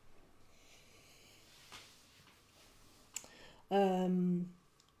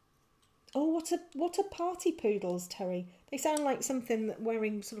 Oh, what are party poodles, Terry? They sound like something that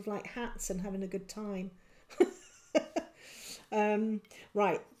wearing sort of like hats and having a good time.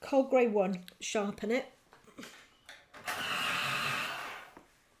 Right, cold grey 1, sharpen it.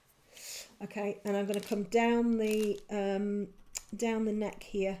 Okay, and I'm going to come down the neck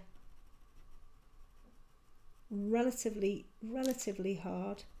here, relatively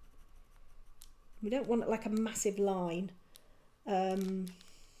hard. We don't want it like a massive line. But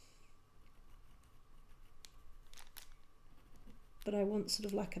I want sort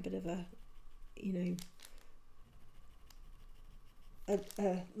of like a bit of a, you know,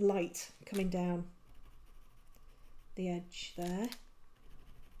 a light coming down the edge there.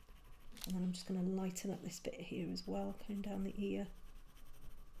 And then I'm just going to lighten up this bit here as well, coming down the ear.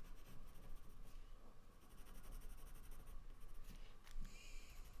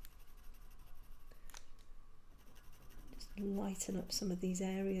 Just lighten up some of these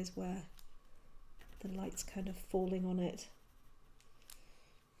areas where the light's kind of falling on it.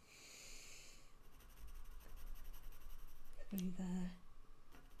 Through there.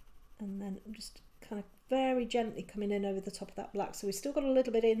 And then I'm just kind of very gently coming in over the top of that black. So we've still got a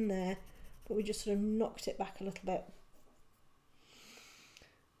little bit in there, but we just sort of knocked it back a little bit.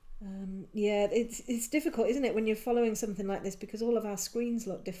 Yeah, it's difficult, isn't it, when you're following something like this, because all of our screens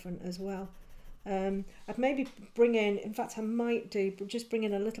look different as well. I'd maybe bring in fact I might do, but just bring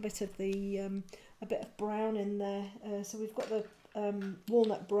in a little bit of the, a bit of brown in there. So we've got the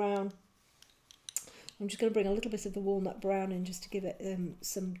walnut brown. I'm just going to bring a little bit of the walnut brown in just to give it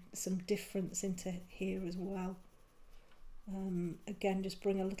some difference into here as well. Again, just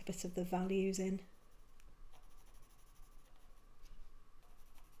bring a little bit of the values in.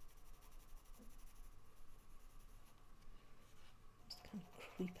 Just kind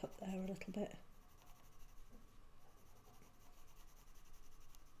of creep up there a little bit.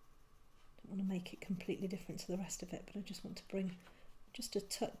 Don't want to make it completely different to the rest of it, but I just want to bring just a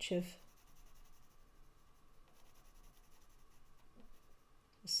touch of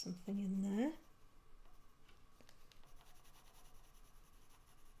something in there.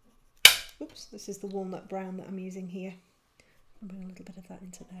 Oops, this is the walnut brown that I'm using here. I'll bring a little bit of that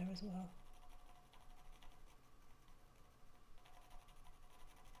into there as well.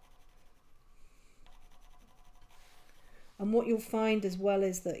 And what you'll find as well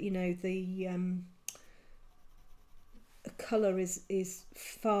is that, you know, the colour is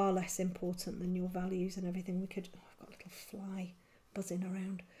far less important than your values and everything. We could, oh, I've got a little fly buzzing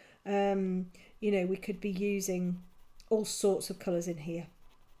around. You know, we could be using all sorts of colours in here,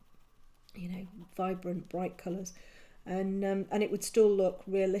 you know, vibrant, bright colours, and it would still look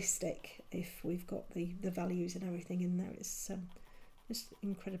realistic if we've got the values and everything in there. It's just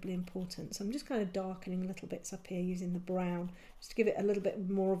incredibly important. So I'm just kind of darkening little bits up here using the brown, just to give it a little bit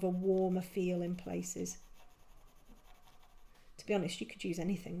more of a warmer feel in places. To be honest, you could use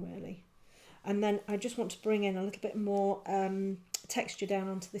anything really. And then I just want to bring in a little bit more texture down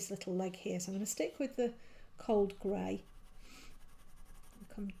onto this little leg here. So I'm going to stick with the cold grey.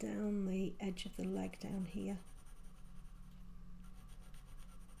 Come down the edge of the leg down here.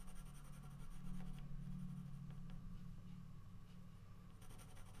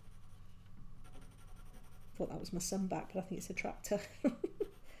 Thought that was my son back, but I think it's a tractor.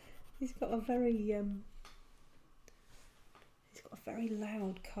 He's got a very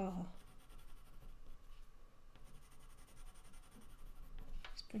loud car.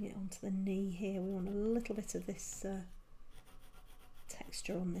 Bring it onto the knee here. We want a little bit of this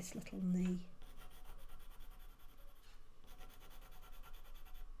texture on this little knee.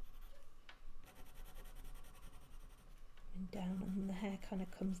 And down, and the hair kind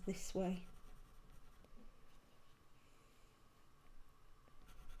of comes this way.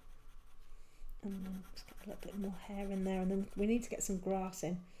 And then just get a little bit more hair in there, and then we need to get some grass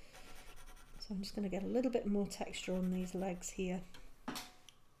in. So I'm just going to get a little bit more texture on these legs here.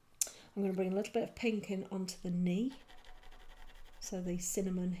 I'm going to bring a little bit of pink in onto the knee, so the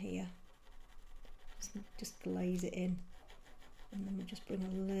cinnamon here, just glaze it in, and then we'll just bring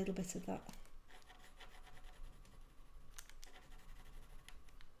a little bit of that.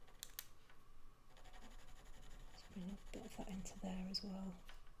 Just bring a bit of that into there as well,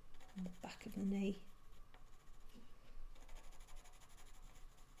 on the back of the knee.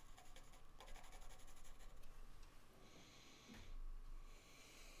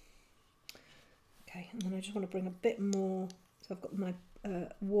 Okay, and then I just want to bring a bit more, so I've got my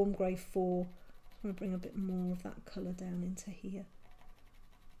warm grey 4, I'm going to bring a bit more of that colour down into here.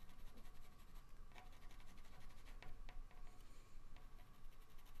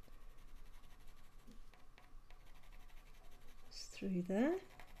 Just through there.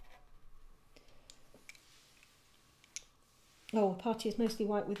 Oh, party is mostly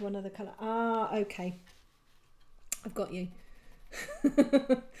white with one other colour. Ah, okay. I've got you.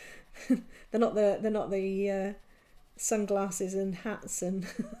 they're not the sunglasses and hats and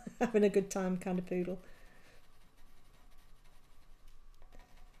having a good time kind of poodle.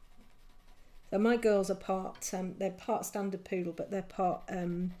 So my girls are part, they're part standard poodle, but they're part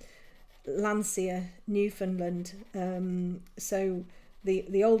Lancia, Newfoundland. So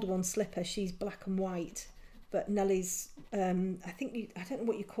the older one, Slipper, she's black and white, but Nellie's, I don't know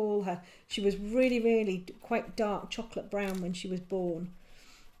what you call her. She was really quite dark chocolate brown when she was born,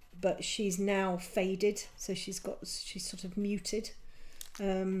 but she's now faded, so she's sort of muted,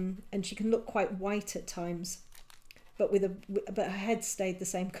 and she can look quite white at times, but but her head stayed the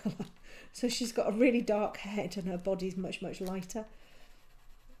same colour. So she's got a really dark head and her body's much lighter.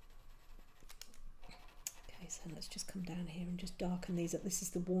 Okay, so let's just come down here and just darken these up. This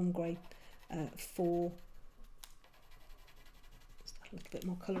is the warm grey 4. Just add a little bit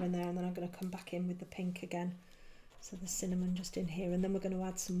more colour in there, and then I'm going to come back in with the pink again. So the cinnamon just in here, and then we're going to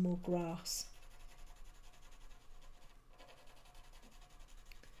add some more grass.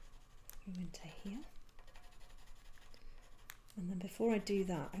 Go into here. And then before I do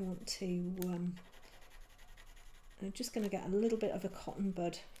that, I want to, I'm just going to get a little bit of a cotton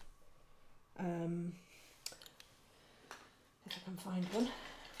bud, if I can find one.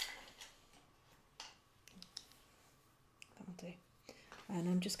 That'll do. And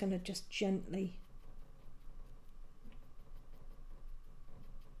I'm just going to just gently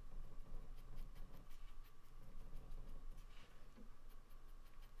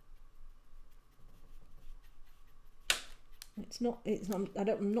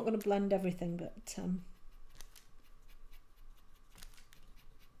I'm not going to blend everything, but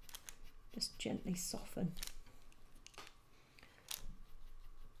just gently soften.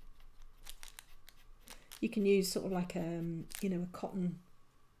 You can use sort of like a cotton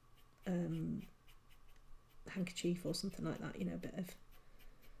handkerchief or something like that, a bit of,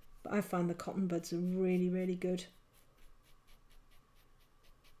 but I find the cotton buds are really good.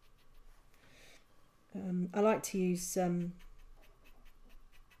 I like to use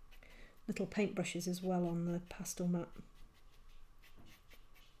little paintbrushes as well on the pastel mat.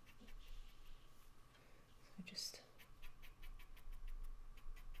 So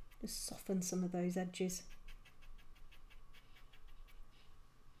just soften some of those edges.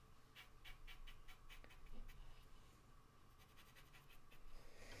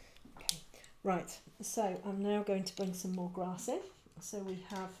 Okay, right, so I'm now going to bring some more grass in. So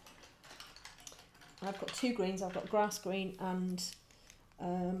I've got 2 greens. I've got grass green and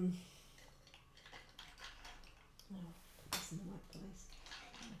that's in the right place.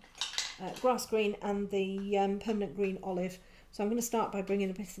 Grass green and the permanent green olive. So I'm going to start by bringing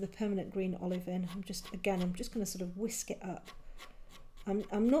a bit of the permanent green olive in. I'm just going to sort of whisk it up.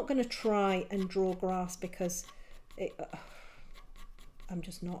 I'm not going to try and draw grass because I'm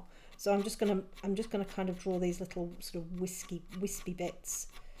just not. So I'm just going to kind of draw these little sort of wispy bits.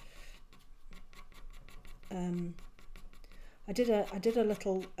 I did a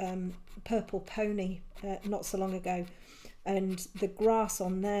little purple pony not so long ago, and the grass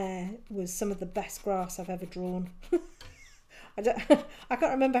on there was some of the best grass I've ever drawn. I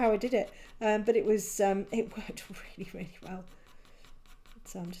can't remember how I did it, but it worked really well.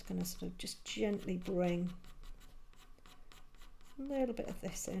 So I'm just going to sort of just gently bring a little bit of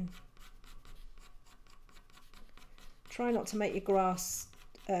this in. Try not to make your grass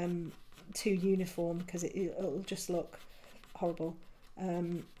too uniform because it'll just look horrible,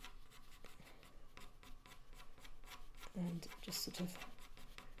 and just sort of,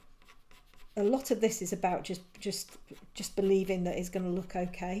 a lot of this is about just believing that it's going to look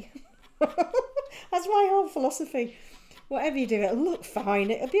okay. That's my whole philosophy. Whatever you do, it'll look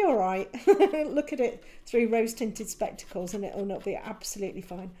fine, it'll be all right. Look at it through rose tinted spectacles and it'll not be absolutely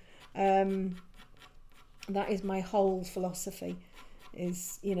fine. That is my whole philosophy,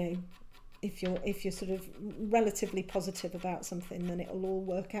 is, if you're sort of relatively positive about something, then it'll all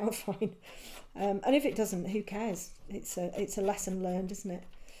work out fine. And if it doesn't, who cares? It's a lesson learned, isn't it?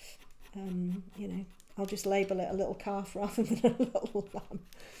 I'll just label it a little calf rather than a little lamb.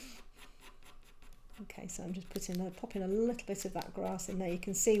 Okay, so I'm just popping a little bit of that grass in there. You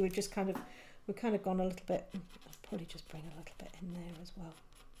can see we've kind of gone a little bit. I'll probably just bring a little bit in there as well.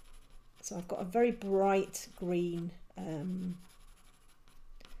 So I've got a very bright green. I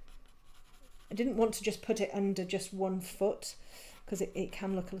didn't want to just put it under just 1 foot because it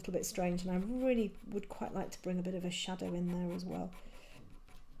can look a little bit strange, and I really would quite like to bring a bit of a shadow in there as well.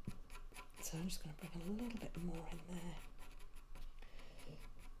 So I'm just going to bring a little bit more in there.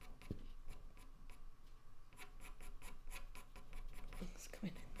 Let's come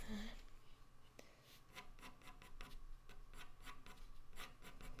in there.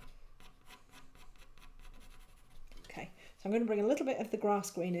 So I'm going to bring a little bit of the grass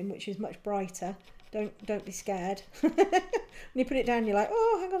green in, which is much brighter. Don't be scared. When you put it down, you're like,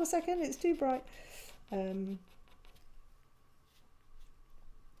 oh, hang on a second, it's too bright. So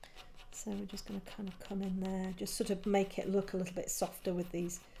we're just going to kind of come in there, just sort of make it look a little bit softer with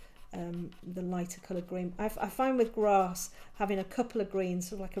these, the lighter coloured green. I find with grass, having a couple of greens,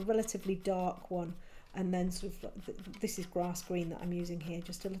 sort of like a relatively dark one, and then sort of, this is grass green that I'm using here,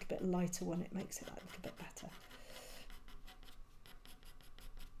 just a little bit lighter one, it makes it a little bit better.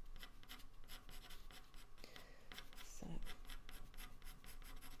 So,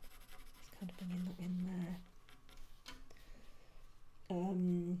 just kind of bringing that in there.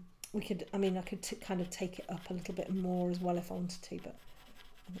 We could, I mean, I could kind of take it up a little bit more as well if I wanted to, but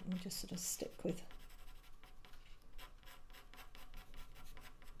I think we'll just sort of stick with.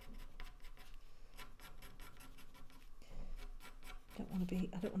 I don't want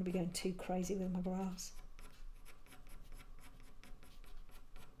to be going too crazy with my grass.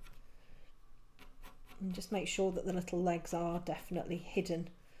 And just make sure that the little legs are definitely hidden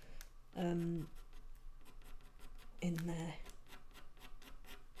in there.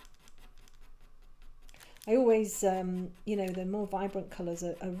 I always, you know, the more vibrant colours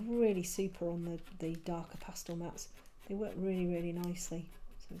are really super on the darker pastel mats. They work really, really nicely.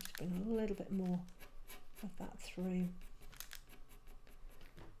 So just bring a little bit more of that through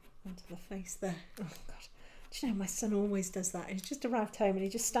onto the face there. Oh God, do you know, my son always does that. He's just arrived home and he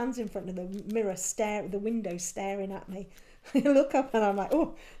just stands in front of the mirror, the window, staring at me. I look up and I'm like,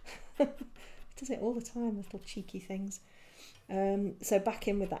 oh, he does it all the time, little cheeky things. So back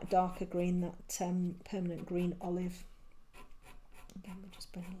in with that darker green, that permanent green olive. Again, we'll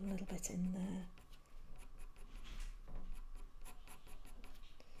just bring a little bit in there.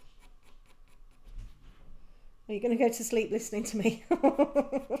 Are you going to go to sleep listening to me?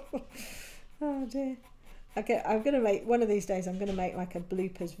 Oh dear. Okay, I'm going to make, one of these days I'm going to make like a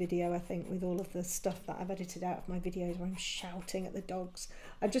bloopers video, I think, with all of the stuff that I've edited out of my videos where I'm shouting at the dogs.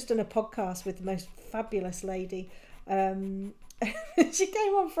 I've just done a podcast with the most fabulous lady. She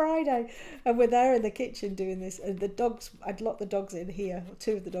came on Friday and we're there in the kitchen doing this, and the dogs, I'd locked the dogs in here, or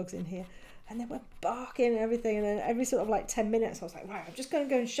two of the dogs in here, and they were barking and everything, and then every sort of like 10 minutes I was like, right, I'm just going to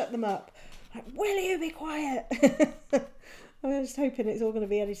go and shut them up. Like, will you be quiet? I'm just hoping it's all going to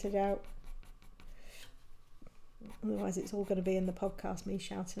be edited out. Otherwise it's all going to be in the podcast, me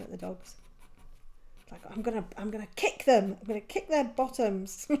shouting at the dogs. Like, I'm gonna kick them. I'm gonna kick their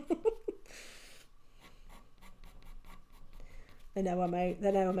bottoms. They know I'm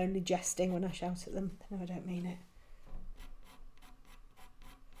only jesting when I shout at them. They know I don't mean it.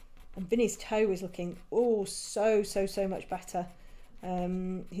 And Vinny's toe is looking so much better.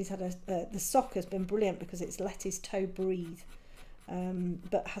 He's had the sock has been brilliant because it's let his toe breathe,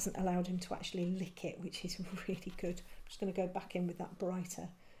 but hasn't allowed him to actually lick it, which is really good. I'm just going to go back in with that brighter.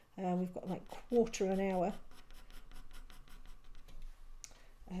 We've got like quarter of an hour.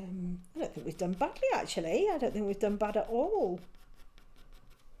 I don't think we've done badly, actually. I don't think we've done bad at all.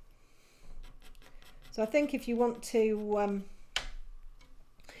 So I think if you want to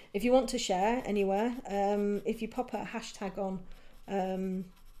share anywhere, if you pop a hashtag on,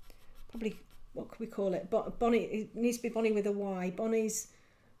 probably, what could we call it? Bonnie, it needs to be Bonnie with a Y. Bonnie's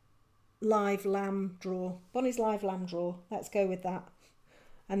live lamb draw. Bonnie's live lamb draw. Let's go with that.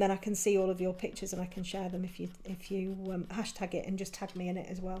 And then I can see all of your pictures and I can share them if you hashtag it and just tag me in it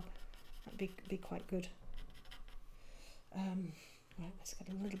as well. That'd be quite good. Right, let's get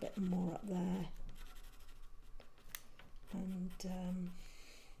a little bit more up there. And a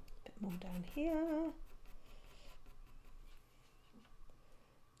bit more down here.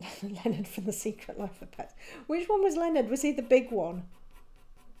 Leonard from The Secret Life of Pets. Which one was Leonard? Was he the big one?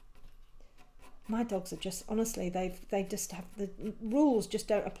 My dogs are just, honestly, they just have, the rules just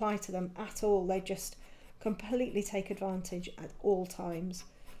don't apply to them at all. They just completely take advantage at all times.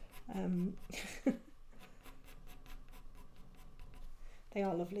 They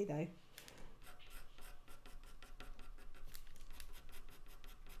are lovely though.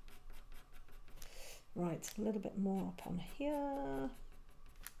 Right, a little bit more up on here.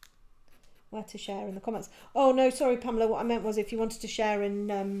 Where to share in the comments. Oh no, sorry Pamela, what I meant was if you wanted to share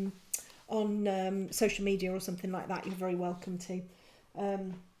in on social media or something like that, you're very welcome to, you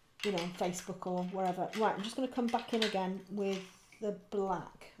know, on Facebook or wherever. Right, I'm just going to come back in again with the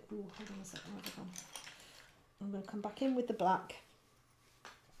black. Ooh, hold on a second, where have I gone? I'm going to come back in with the black.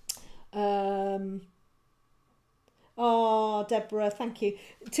 Oh, Deborah, thank you.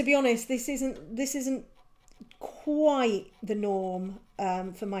 To be honest, this isn't quite the norm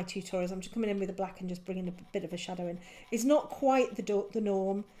for my tutorials. I'm just coming in with the black and just bringing a bit of a shadow in. It's not quite the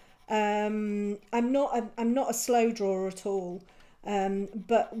norm. I'm not a slow drawer at all.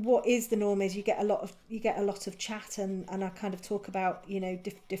 But what is the norm is you get a lot of chat, and I kind of talk about, you know,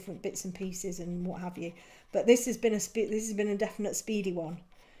 different bits and pieces and what have you. But this has been a definite speedy one.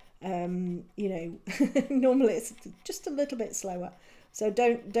 You know, normally it's just a little bit slower. So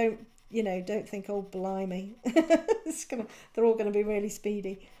don't think, oh blimey, they're all gonna be really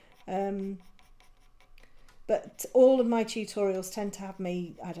speedy. But all of my tutorials tend to have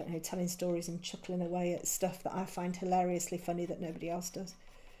me, I don't know, telling stories and chuckling away at stuff that I find hilariously funny that nobody else does.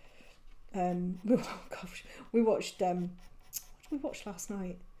 Oh gosh, we watched what did we watch last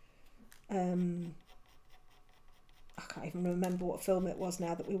night? I can't even remember what film it was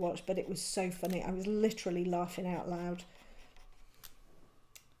now that we watched, but it was so funny. I was literally laughing out loud.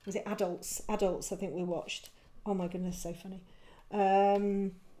 Was it Adults? Adults, I think we watched. Oh my goodness, so funny.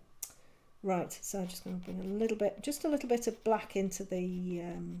 Right, so I'm just going to bring just a little bit of black into the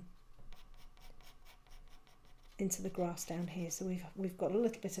grass down here. So we've got a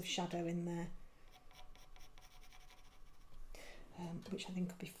little bit of shadow in there, which I think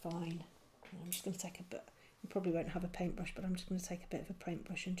will be fine. I'm just going to take a bit. You probably won't have a paintbrush, but I'm just going to take a bit of a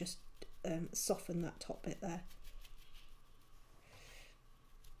paintbrush and just soften that top bit there.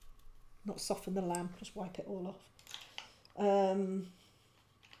 Not soften the lamp, just wipe it all off.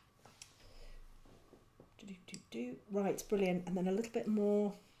 Right, brilliant. And then a little bit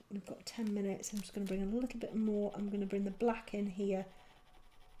more. We've got 10 minutes. I'm just going to bring a little bit more. I'm going to bring the black in here.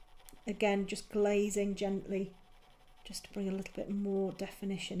 Again, just glazing gently, just to bring a little bit more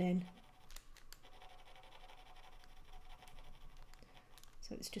definition in.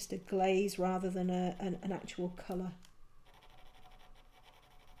 So it's just a glaze rather than an actual colour.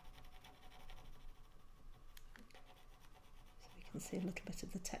 So we can see a little bit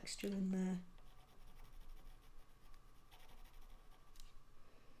of the texture in there.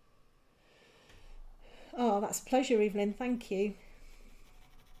 Oh, that's a pleasure, Evelyn. Thank you.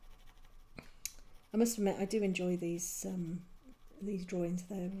 I must admit, I do enjoy these drawings.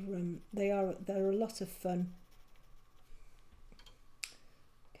 They're a lot of fun.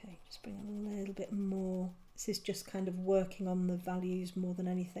 Okay, just bring a little bit more. This is just kind of working on the values more than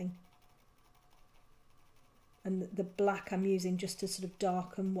anything. And the black I'm using just to sort of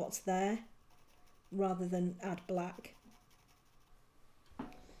darken what's there, rather than add black.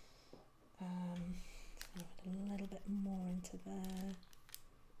 A little bit more into there,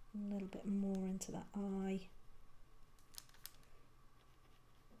 a little bit more into that eye.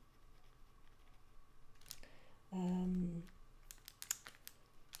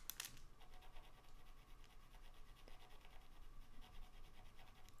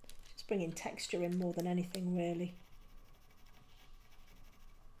 Just bringing texture in more than anything, really.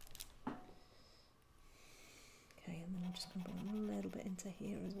 Okay, and then I'm just going to bring a little bit into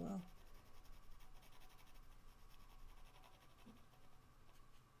here as well.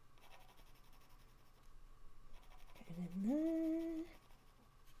 In there.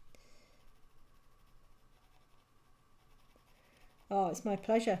 Oh, it's my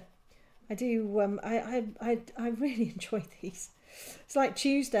pleasure. I do. I really enjoy these. It's like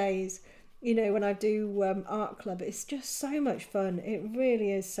Tuesdays, you know, when I do art club. It's just so much fun. It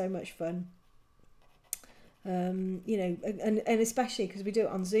really is so much fun. You know, and especially because we do it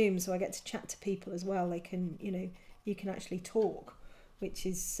on Zoom, so I get to chat to people as well. They can, you know, you can actually talk, which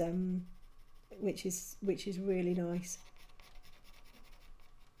is really nice.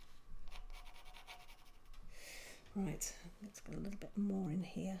 Right, let's get a little bit more in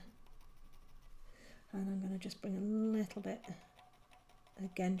here, and I'm going to just bring a little bit,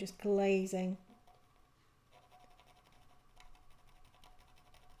 again, just glazing.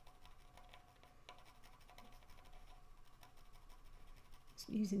 Just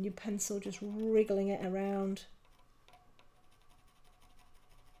using your pencil, just wriggling it around.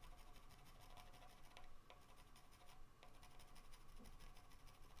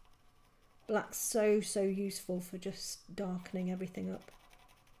 Black's so useful for just darkening everything up.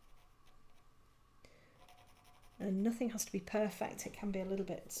 And nothing has to be perfect. It can be a little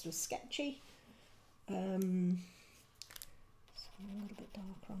bit sort of sketchy. So a little bit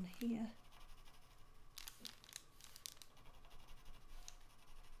darker on here.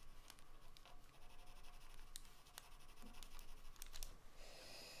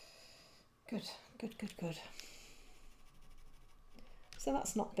 Good, good, good, good. So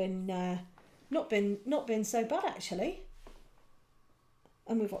that's not been so bad, actually.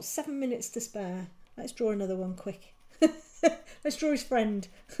 And we've got 7 minutes to spare. Let's draw another one quick. Let's draw his friend.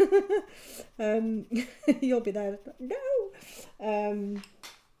 You'll be there. No.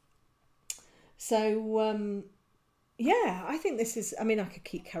 yeah, I think this is, I mean, I could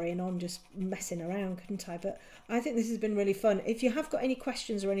keep carrying on just messing around, couldn't I? But I think this has been really fun. If you have got any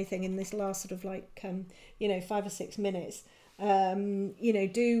questions or anything in this last sort of like, you know, 5 or 6 minutes, you know,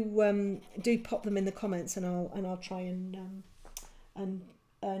 do pop them in the comments, and I'll try and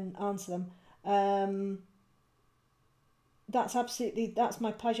answer them. That's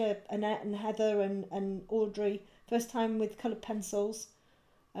my pleasure, Annette and Heather and Audrey. First time with coloured pencils.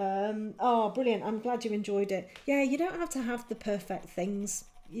 Oh, brilliant. I'm glad you enjoyed it. Yeah, you don't have to have the perfect things.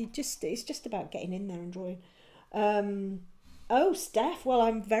 It's just about getting in there and drawing. Oh, Steph, well,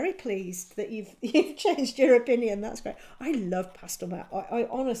 I'm very pleased that you've changed your opinion. That's great. I love pastel mat. I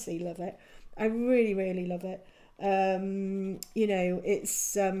honestly love it. I really, really love it. You know,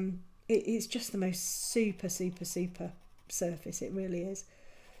 it's just the most super, super, super surface. It really is.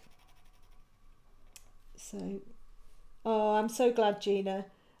 So, oh, I'm so glad, Gina.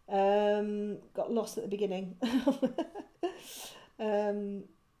 Got lost at the beginning.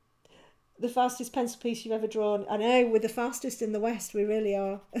 The fastest pencil piece you've ever drawn. I know, we're the fastest in the West. We really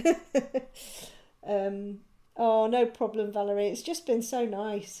are. Oh, no problem, Valerie. It's just been so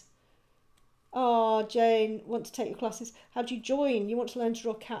nice. Oh, Jane, want to take your classes? How do you join? You want to learn to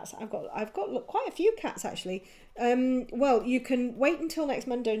draw cats? I've got quite a few cats actually. Well, you can wait until next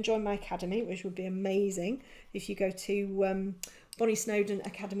Monday and join my academy, which would be amazing if you go to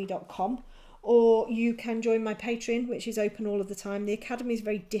BonnieSnowdenAcademy.com, or you can join my Patreon, which is open all of the time. The academy is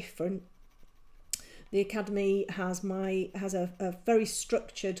very different. The academy has a very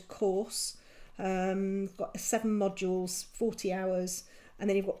structured course. Got 7 modules, 40 hours. And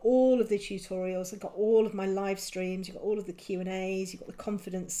then you've got all of the tutorials. I've got all of my live streams. You've got all of the Q&As. You've got the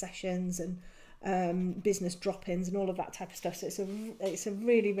confidence sessions and business drop-ins and all of that type of stuff. So it's a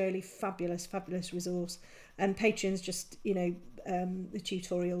really, really fabulous, fabulous resource. And Patreon's just, you know, the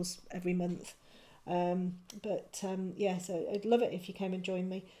tutorials every month. Yeah, so I'd love it if you came and joined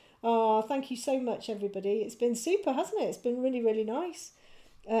me. Oh, thank you so much, everybody. It's been super, hasn't it? It's been really, really nice.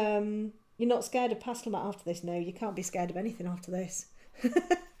 You're not scared of pastel mat after this? No, you can't be scared of anything after this.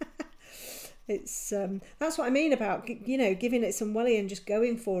 It's that's what I mean about, you know, giving it some welly and just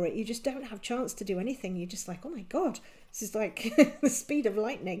going for it. You just don't have a chance to do anything. You're just like, oh my god, this is like the speed of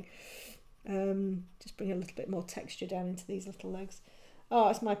lightning. Just bring a little bit more texture down into these little legs. Oh,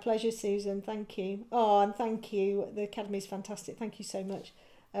 it's my pleasure, Susan. Thank you. Oh, and thank you. The academy's fantastic. Thank you so much.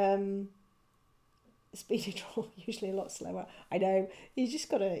 Speedy draw usually a lot slower. I know. You just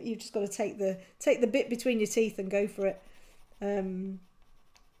gotta take the bit between your teeth and go for it.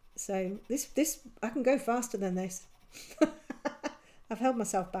 So this I can go faster than this. I've held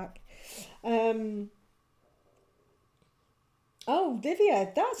myself back. Oh,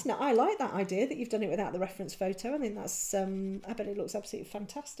 Divya, I like that idea that you've done it without the reference photo. I think that's I bet it looks absolutely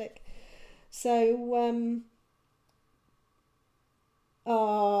fantastic. So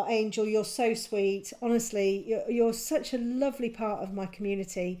oh, Angel, you're so sweet. Honestly, you're such a lovely part of my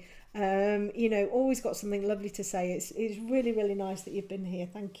community. You know, always got something lovely to say. It's really, really nice that you've been here.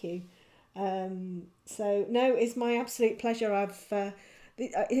 Thank you. So no, it's my absolute pleasure. I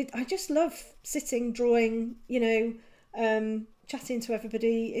just love sitting, drawing, you know, chatting to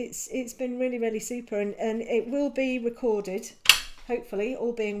everybody. It's been really, really super, and it will be recorded, hopefully,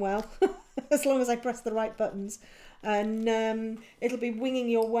 all being well, as long as I press the right buttons, and it'll be winging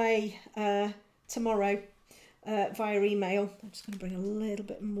your way tomorrow. Via email. I'm just going to bring a little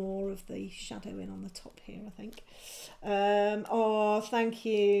bit more of the shadow in on the top here, I think. Oh, thank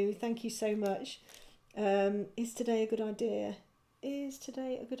you so much. Is today a good idea? Is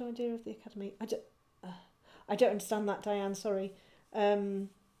today a good idea of the academy? I don't understand that, Diane, sorry.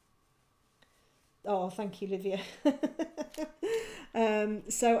 Oh, thank you, Livia.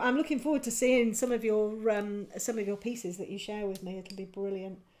 So I'm looking forward to seeing some of your pieces that you share with me. It'll be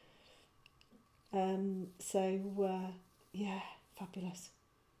brilliant. Yeah, fabulous.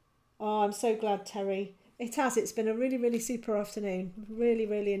 Oh, I'm so glad, Terry. It's been a really, really super afternoon. Really,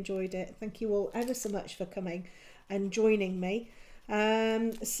 really enjoyed it. Thank you all ever so much for coming and joining me.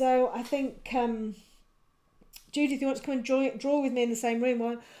 So I think, Judith, you want to come and draw with me in the same room?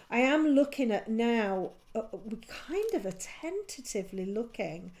 Well, I am looking at now, we kind of are tentatively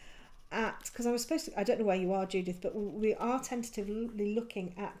looking at, because I was supposed to, I don't know where you are, Judith, but we are tentatively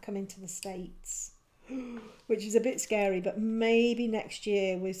looking at coming to the States, which is a bit scary, but maybe next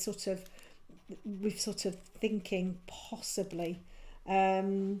year we're sort of thinking possibly.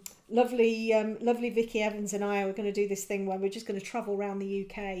 Lovely Vicky Evans and I are going to do this thing where we're just going to travel around the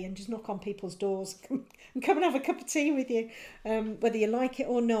UK and just knock on people's doors and come and have a cup of tea with you, whether you like it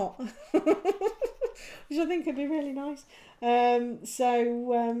or not. which I think would be really nice. You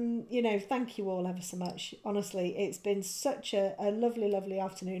know, thank you all ever so much. Honestly, it's been such a lovely, lovely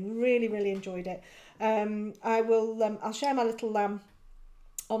afternoon. Really, really enjoyed it. I'll share my little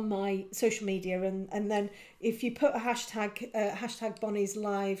on my social media, and then if you put a hashtag Bonnie's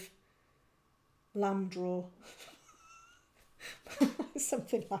live lamb draw,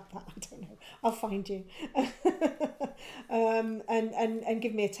 something like that, I don't know, I'll find you. And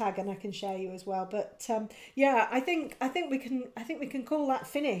give me a tag and I can share you as well. But yeah, I think we can call that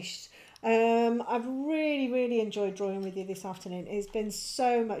finished. I've really enjoyed drawing with you this afternoon. It's been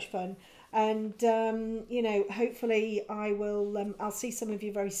so much fun, and you know, hopefully I'll see some of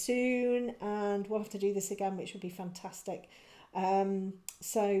you very soon, and we'll have to do this again, which would be fantastic.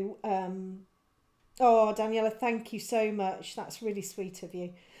 Oh, Daniela, thank you so much. That's really sweet of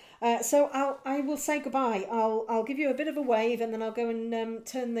you. So I will say goodbye. I'll give you a bit of a wave, and then I'll go and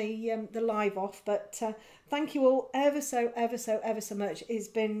turn the live off. But thank you all ever so much. It's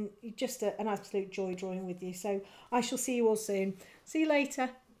been just an absolute joy drawing with you. So I shall see you all soon. See you later.